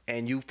 Yeah.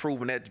 And you've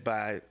proven that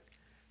by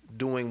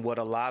doing what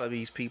a lot of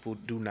these people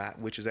do not,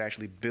 which is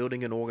actually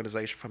building an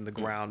organization from the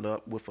ground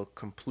up with a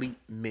complete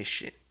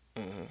mission.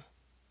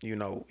 You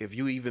know, if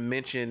you even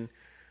mention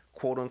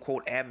quote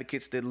unquote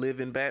advocates that live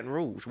in Baton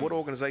Rouge, what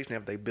organization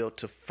have they built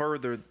to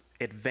further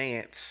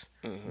advance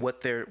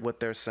what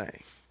they're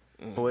saying?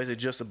 Or is it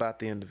just about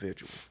the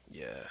individual?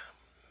 Yeah.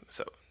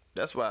 So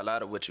that's why a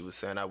lot of what you were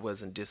saying I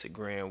wasn't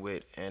disagreeing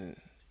with. And,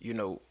 you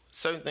know,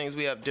 certain things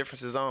we have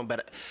differences on,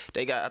 but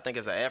I think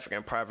it's an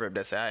African proverb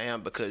that says, I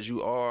am because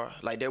you are.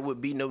 Like, there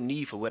would be no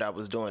need for what I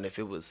was doing if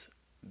it was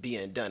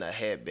being done or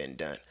had been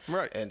done.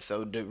 Right. And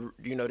so the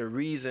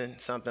reason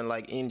something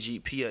like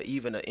NGP or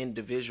even an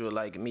individual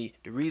like me,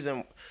 the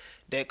reason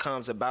that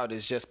comes about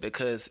is just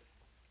because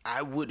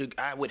I would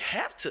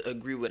have to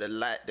agree with a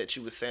lot that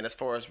you were saying as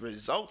far as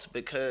results,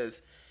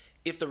 because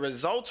if the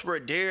results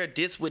were there,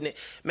 this wouldn't.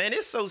 Man,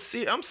 it's so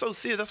serious. I'm so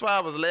serious. That's why I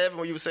was laughing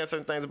when you were saying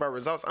certain things about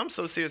results. I'm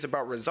so serious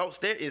about results.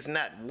 There is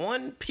not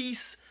one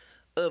piece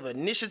of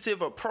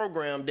initiative or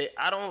program that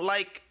I don't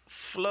like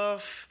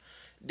fluff,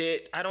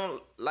 that I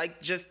don't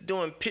like just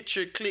doing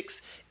picture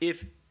clicks.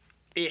 If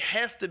it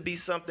has to be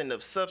something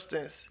of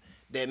substance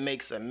that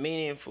makes a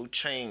meaningful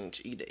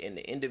change either in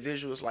the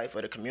individual's life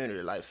or the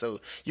community life.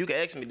 So you can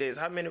ask me this,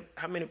 how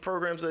many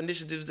programs or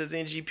initiatives does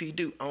NGP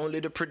do? Only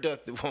the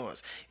productive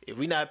ones. If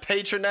we're not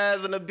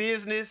patronizing a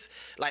business,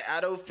 like,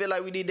 I don't feel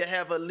like we need to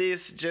have a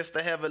list just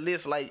to have a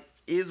list. Like,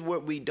 is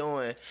what we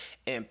doing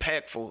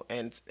impactful?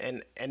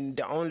 And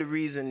the only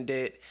reason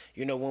that,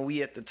 you know, when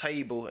we at the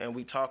table and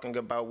we talking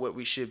about what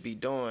we should be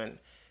doing,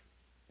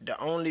 the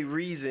only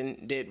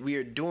reason that we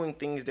are doing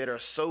things that are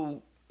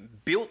so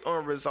built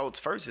on results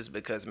first is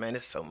because, man,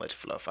 there's so much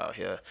fluff out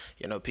here.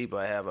 You know, people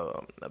have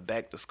a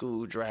back to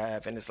school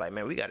drive, and it's like,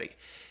 man,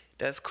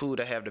 that's cool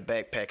to have the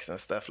backpacks and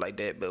stuff like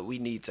that, but we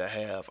need to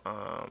have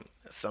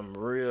some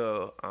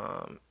real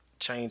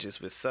changes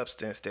with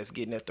substance that's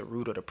getting at the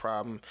root of the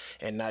problem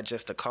and not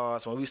just the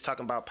cause. When we was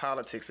talking about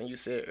politics, and you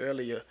said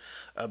earlier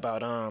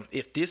about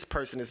if this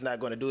person is not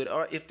going to do it,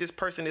 or if this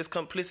person is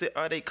complicit,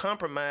 are they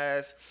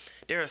compromised?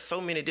 There are so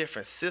many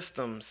different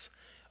systems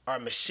or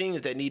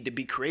machines that need to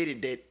be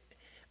created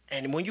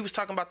and when you was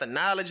talking about the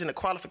knowledge and the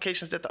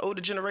qualifications that the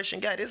older generation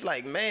got, it's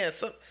like, man,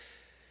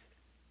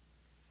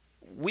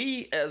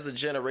 we as a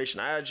generation,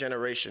 our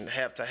generation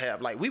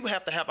we would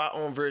have to have our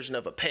own version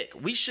of a pack.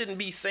 We shouldn't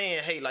be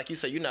saying, hey, like you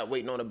said, you're not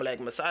waiting on a black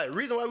messiah. The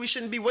reason why we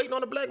shouldn't be waiting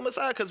on a black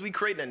messiah, because we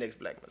create the next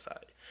black messiah.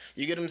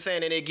 You get what I'm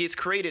saying? And it gets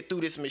created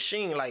through this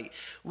machine. Like,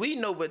 we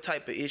know what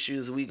type of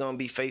issues we going to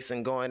be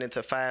facing going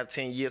into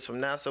 5-10 years from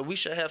now. So we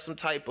should have some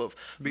type of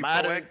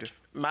modern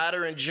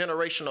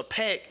generational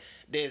pack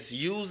that's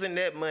using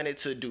that money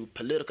to do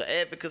political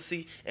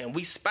advocacy. And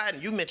we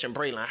spotting, you mentioned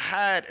Braylon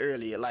Hyde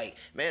earlier. Like,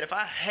 man, if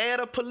I had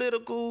a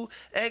political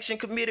action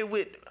committee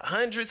with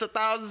hundreds of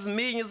thousands,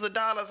 millions of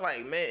dollars,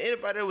 like, man,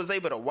 anybody that was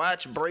able to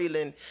watch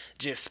Braylon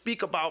just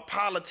speak about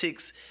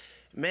politics,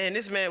 man,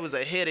 this man was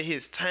ahead of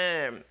his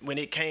time when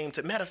it came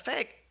to, matter of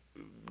fact,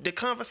 the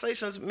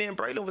conversations me and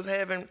Braylon was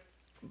having,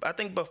 I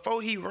think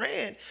before he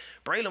ran,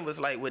 Braylon was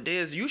like, well,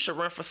 Dez, you should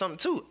run for something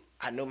too.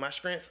 I know my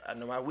strengths, I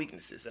know my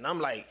weaknesses. And I'm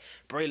like,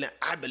 Braylon,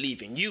 I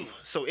believe in you.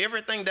 So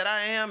everything that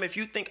I am, if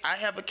you think I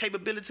have a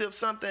capability of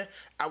something,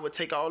 I would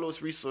take all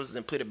those resources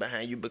and put it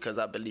behind you because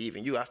I believe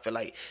in you. I feel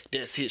like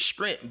that's his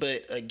strength.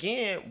 But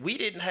again, we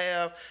didn't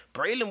have,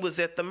 Braylon was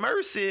at the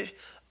mercy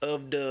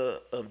of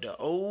the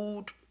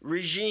old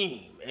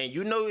regime. And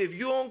you know, if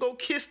you don't go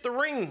kiss the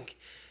ring,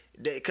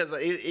 because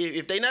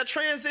if they not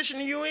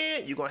transitioning you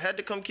in, you're going to have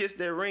to come kiss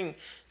their ring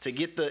to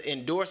get the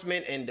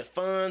endorsement and the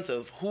funds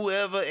of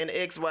whoever and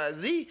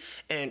XYZ.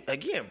 And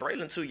again,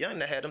 Braylon too young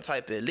to have them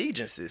type of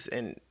allegiances.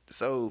 And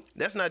so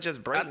that's not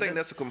just Braylon. I think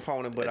that's a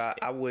component,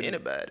 but I wouldn't.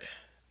 Anybody.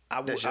 I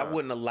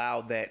wouldn't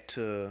allow that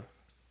to.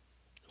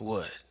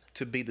 What?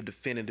 To be the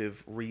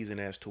definitive reason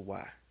as to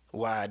why.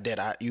 Why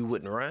you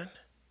wouldn't run?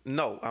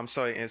 No, I'm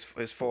sorry.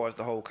 As far as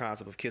the whole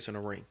concept of kissing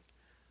a ring,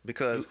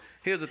 because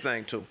here's the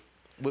thing too.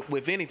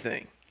 With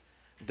anything,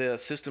 there are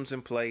systems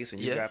in place,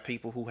 and you got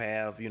people who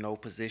have,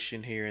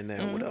 position here and there,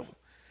 or whatever.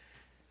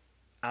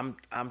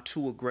 I'm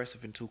too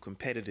aggressive and too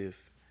competitive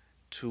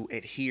to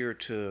adhere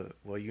to.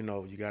 Well, you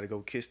got to go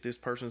kiss this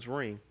person's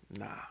ring.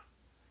 Nah.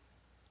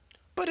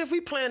 But if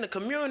we play in the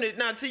community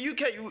now,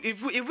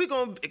 if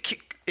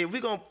we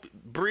gonna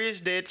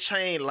bridge that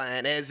chain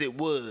line as it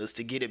was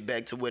to get it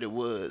back to what it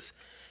was.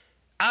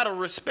 Out of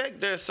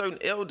respect, there are certain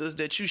elders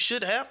that you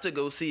should have to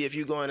go see if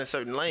you go in a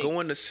certain lane.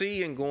 Going to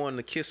see and going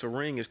to kiss a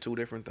ring is two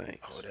different things.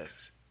 Oh, it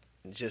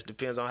just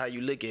depends on how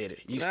you look at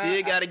it. You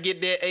still got to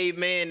get that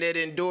amen, that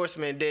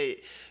endorsement, that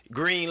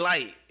green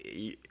light.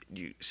 You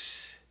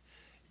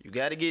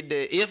got to get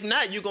that. If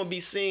not, you're gonna be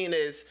seen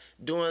as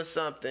doing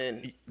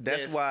something.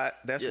 That's why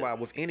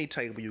with any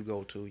table you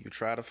go to, you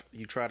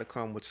try to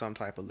come with some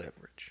type of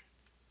leverage.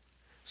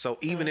 So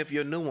even if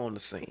you're new on the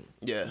scene,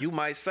 you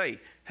might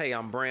say, hey,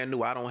 I'm brand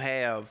new. I don't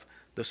have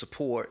the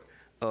support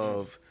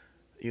of,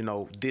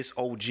 this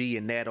OG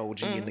and that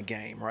OG in the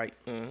game, right?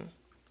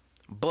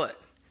 But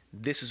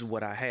this is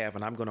what I have,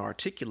 and I'm going to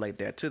articulate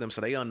that to them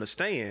so they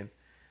understand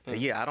that,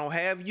 I don't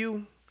have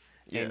you,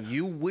 and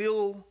you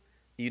will,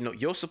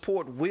 your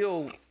support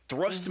will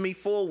thrust me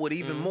forward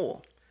even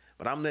more.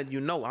 But I'm letting you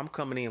know I'm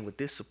coming in with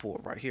this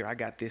support right here. I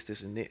got this,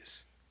 this, and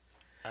this.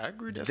 I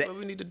agree. That's what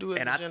we need to do as a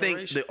generation. And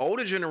I think the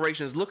older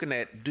generation is looking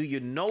at, do you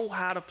know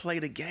how to play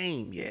the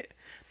game yet?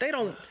 They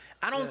don't.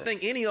 I don't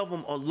think any of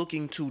them are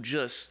looking to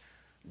just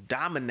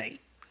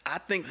dominate. I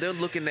think they're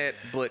looking at,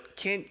 but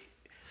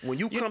when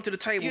you come to the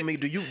table with me,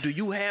 do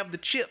you have the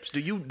chips? Do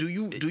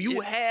you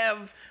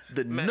have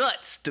the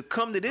nuts to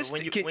come to this?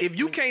 If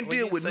you can't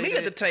deal with me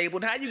at the table,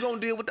 how you gonna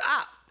deal with the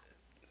op?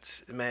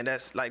 Man,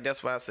 that's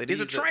why I say it's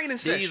a training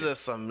session. These are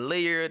some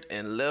layered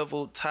and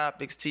level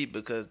topics, T,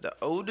 because the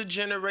older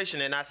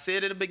generation, and I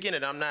said at the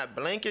beginning, I'm not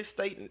blanket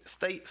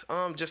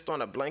just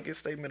on a blanket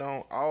statement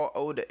on all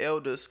older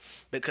elders,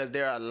 because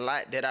there are a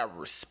lot that I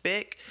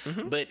respect.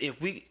 But if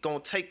we gonna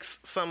take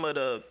some of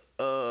the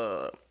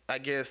I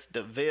guess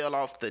the veil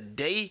off the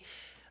day,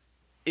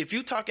 if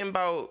you talking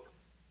about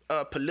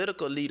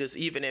political leaders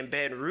even in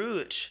Baton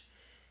Rouge,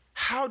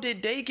 how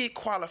did they get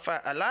qualified?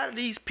 A lot of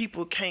these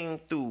people came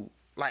through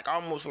like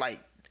almost like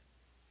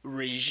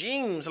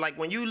regimes. Like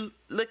when you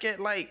look at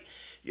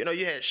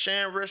you had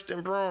Sharon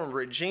Reston Broom,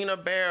 Regina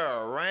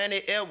Barrow,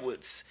 Ronnie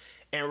Edwards,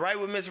 and right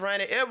with Miss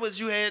Ronnie Edwards,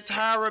 you had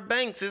Tyra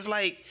Banks. It's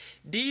like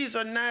these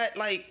are not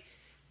like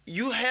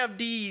you have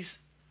these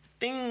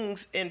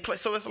things in place.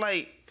 So it's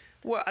like,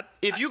 well,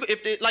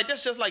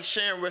 that's just like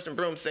Sharon Reston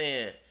Broom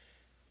saying,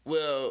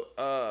 well,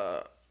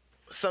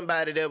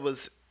 somebody that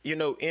was.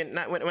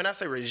 When I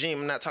say regime,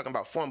 I'm not talking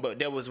about form, but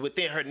that was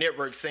within her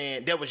network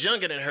saying, that was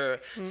younger than her,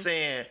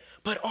 saying,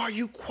 but are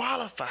you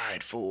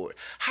qualified for it?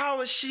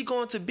 How is she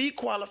going to be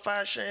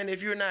qualified, Sharon,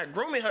 if you're not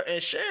grooming her?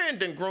 And Sharon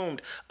done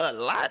groomed a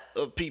lot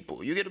of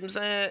people. You get what I'm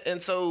saying?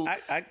 And so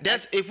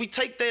if we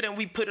take that and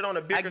we put it on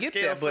a bigger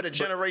scale for the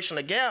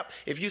generational gap,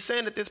 if you're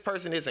saying that this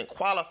person isn't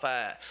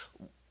qualified,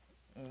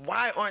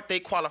 why aren't they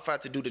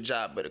qualified to do the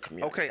job of the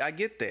community? Okay, I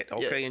get that.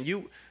 Okay, and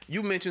you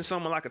mentioned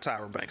someone like a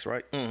Tyra Banks,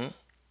 right?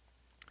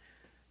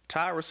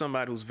 Tyra's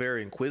somebody who's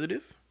very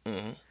inquisitive.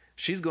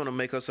 She's going to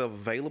make herself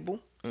available.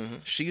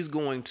 She's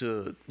going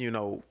to,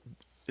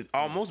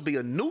 almost be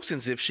a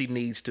nuisance if she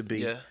needs to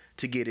be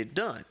to get it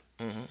done,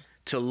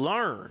 to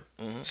learn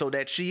so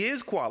that she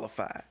is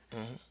qualified.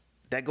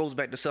 That goes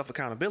back to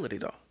self-accountability,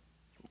 though.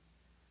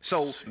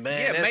 So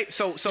maybe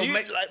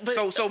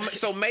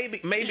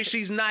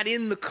she's not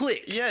in the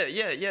clique.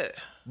 Yeah.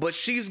 But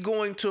she's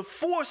going to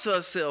force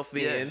herself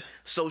in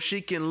so she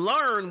can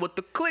learn what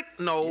the clique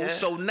knows. Yeah.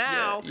 So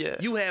now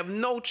you have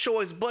no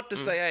choice but to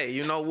say, hey,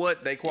 you know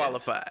what? They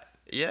qualified.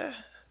 Yeah.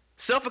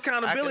 Self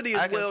accountability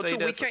as well too.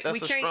 That's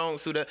a strong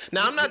suit.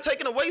 Now I'm not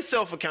taking away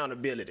self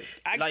accountability.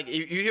 Like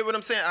you hear what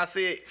I'm saying? I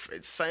said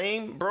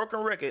same broken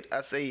record. I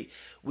say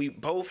we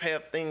both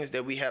have things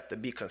that we have to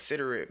be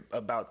considerate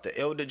about the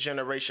elder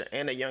generation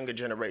and the younger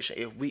generation.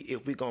 If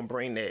we gonna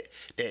bring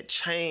that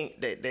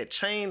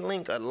chain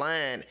link a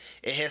line,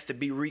 it has to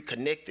be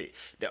reconnected.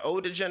 The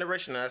older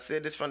generation, and I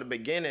said this from the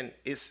beginning,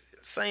 is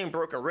same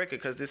broken record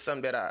because this is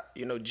something that I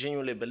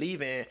genuinely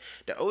believe in.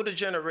 The older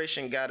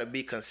generation gotta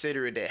be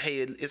considerate that hey,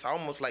 it's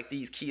almost like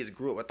these kids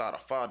grew up without a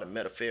father,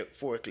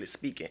 metaphorically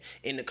speaking,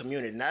 in the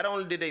community. Not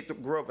only did they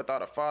grow up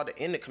without a father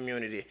in the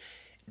community,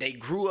 they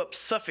grew up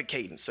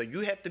suffocating. So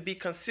you have to be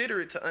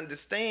considerate to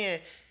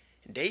understand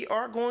they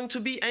are going to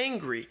be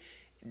angry.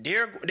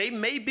 They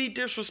may be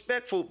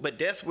disrespectful, but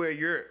that's where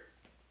your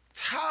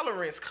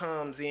tolerance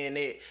comes in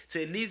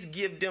to at least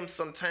give them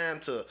some time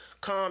to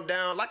calm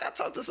down. Like I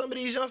talk to some of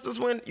these youngsters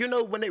when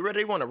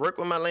they want to work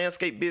with my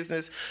landscape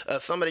business.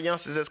 Some of the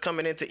youngsters that's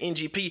coming into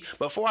NGP,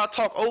 before I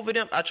talk over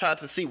them, I try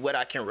to see what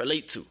I can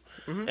relate to.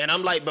 Mm-hmm. And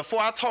I'm like,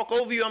 before I talk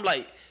over you, I'm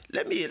like,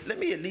 let me at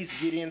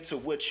least get into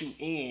what you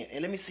in,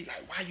 and let me see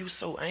like why you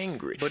so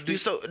angry. But you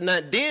so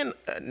now then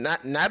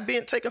not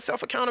being taking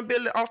self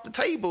accountability off the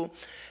table.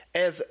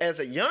 As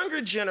a younger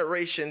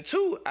generation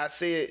too, I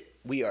said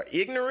we are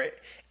ignorant,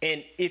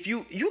 and if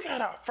you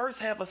gotta first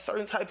have a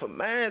certain type of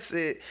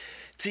mindset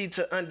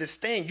to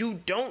understand you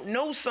don't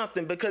know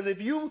something, because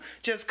if you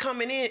just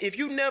coming in, if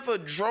you never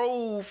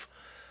drove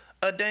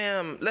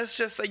let's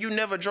just say you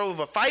never drove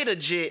a fighter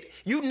jet.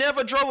 You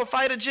never drove a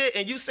fighter jet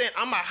and you saying,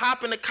 I'm going to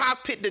hop in the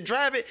cockpit to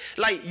drive it.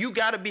 Like, you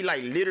got to be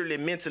like literally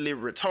mentally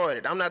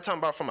retarded. I'm not talking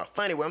about from a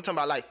funny way. I'm talking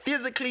about like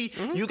physically,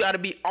 you got to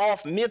be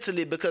off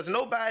mentally, because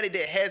nobody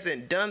that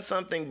hasn't done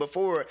something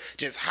before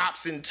just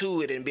hops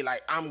into it and be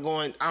like, I'm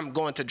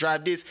going to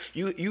drive this.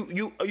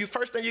 You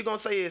first thing you're going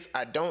to say is,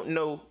 I don't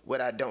know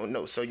what I don't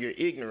know. So you're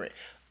ignorant.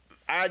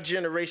 Our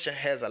generation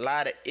has a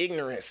lot of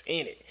ignorance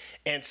in it.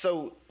 And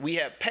so we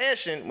have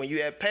passion. When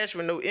you have passion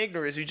with no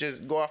ignorance, you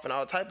just go off in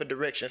all type of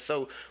directions.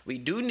 So we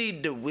do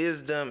need the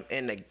wisdom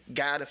and the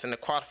guidance and the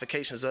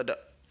qualifications of the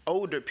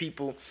older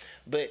people.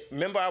 But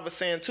remember I was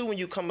saying too, when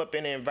you come up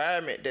in an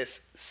environment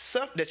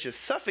that you're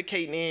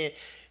suffocating in,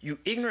 you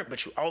ignorant,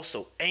 but you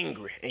also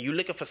angry, and you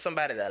looking for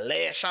somebody to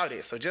lash out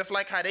at. So just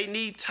like how they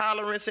need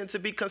tolerance and to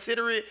be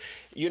considerate,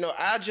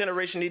 our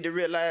generation need to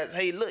realize,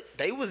 hey, look,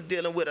 they was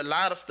dealing with a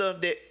lot of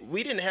stuff that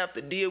we didn't have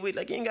to deal with.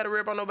 Like, you ain't got to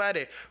worry about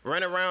nobody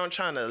running around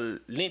trying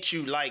to lynch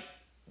you like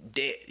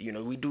that.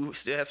 We do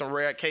still have some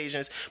rare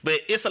occasions,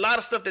 but it's a lot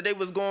of stuff that they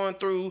was going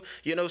through,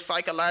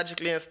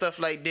 psychologically and stuff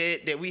like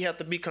that we have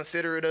to be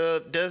considerate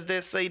of. Does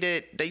that say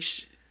that they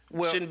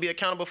shouldn't be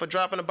accountable for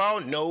dropping the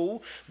ball?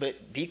 No,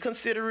 but be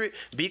considerate.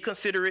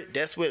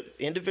 That's what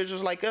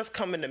individuals like us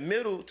come in the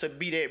middle to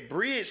be that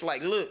bridge.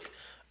 Like, look,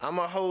 I'm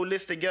going to hold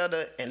this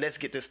together and let's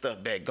get this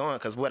stuff back going.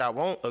 Because what I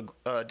won't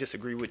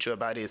disagree with you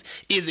about is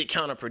it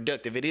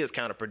counterproductive? It is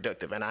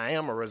counterproductive. And I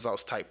am a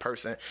results type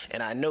person.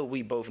 And I know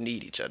we both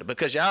need each other,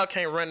 because y'all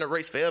can't run the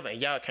race forever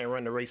and y'all can't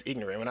run the race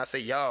ignorant. When I say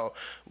y'all,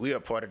 we are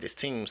part of this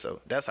team.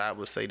 So that's how I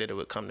would say that it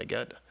would come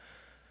together.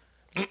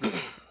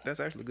 That's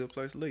actually a good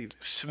place to leave.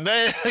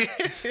 Man,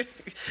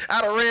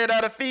 I done ran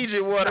out of Fiji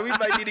water. We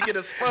might need to get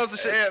a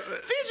sponsorship.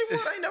 Fiji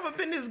water ain't never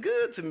been this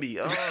good to me.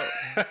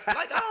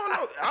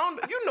 I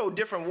don't know.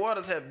 Different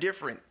waters have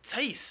different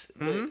tastes,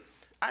 but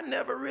I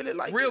never really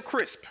like real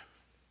crisp.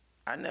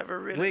 I never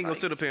really. We ain't gonna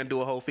sit up here and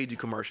do a whole Fiji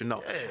commercial,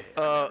 no. Yeah,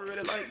 I never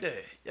really like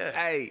that. Yeah.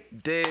 Hey,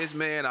 Dez,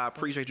 man, I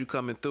appreciate you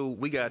coming through.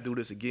 We gotta do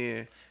this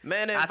again.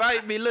 Man,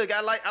 invite me. Look,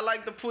 I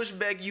like the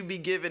pushback you be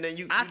giving,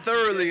 and I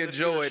thoroughly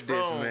enjoyed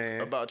this,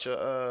 man. About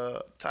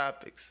your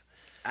topics.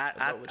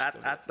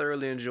 I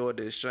thoroughly enjoyed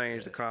the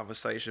exchange, the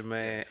conversation,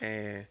 man.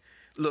 And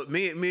look,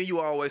 me and you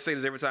always say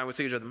this every time we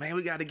see each other. Man,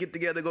 we got to get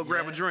together, go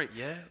grab a drink.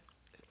 Yeah.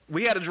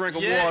 We had a drink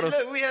of water.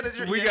 Look, we had a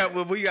drink. We got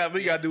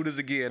to do this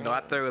again. No, I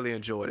thoroughly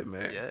enjoyed it,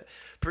 man. Yeah,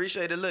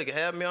 appreciate it. Look,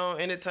 have me on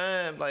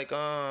anytime. Like,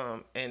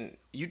 and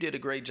you did a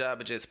great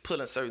job of just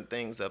pulling certain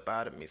things up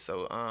out of me.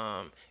 So,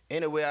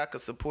 any way I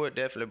could support,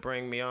 definitely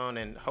bring me on.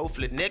 And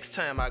hopefully next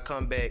time I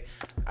come back,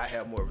 I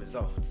have more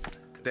results.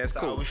 That's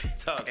cool.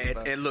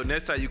 And look,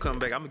 next time you come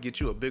back, I'm gonna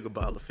get you a bigger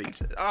bottle of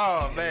Fiji.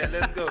 Oh man,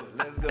 let's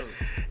go.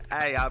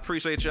 Hey, I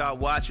appreciate y'all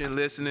watching,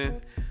 listening,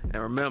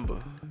 and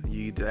remember,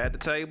 you either at the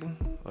table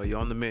or you're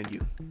on the menu.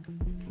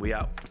 We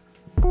out.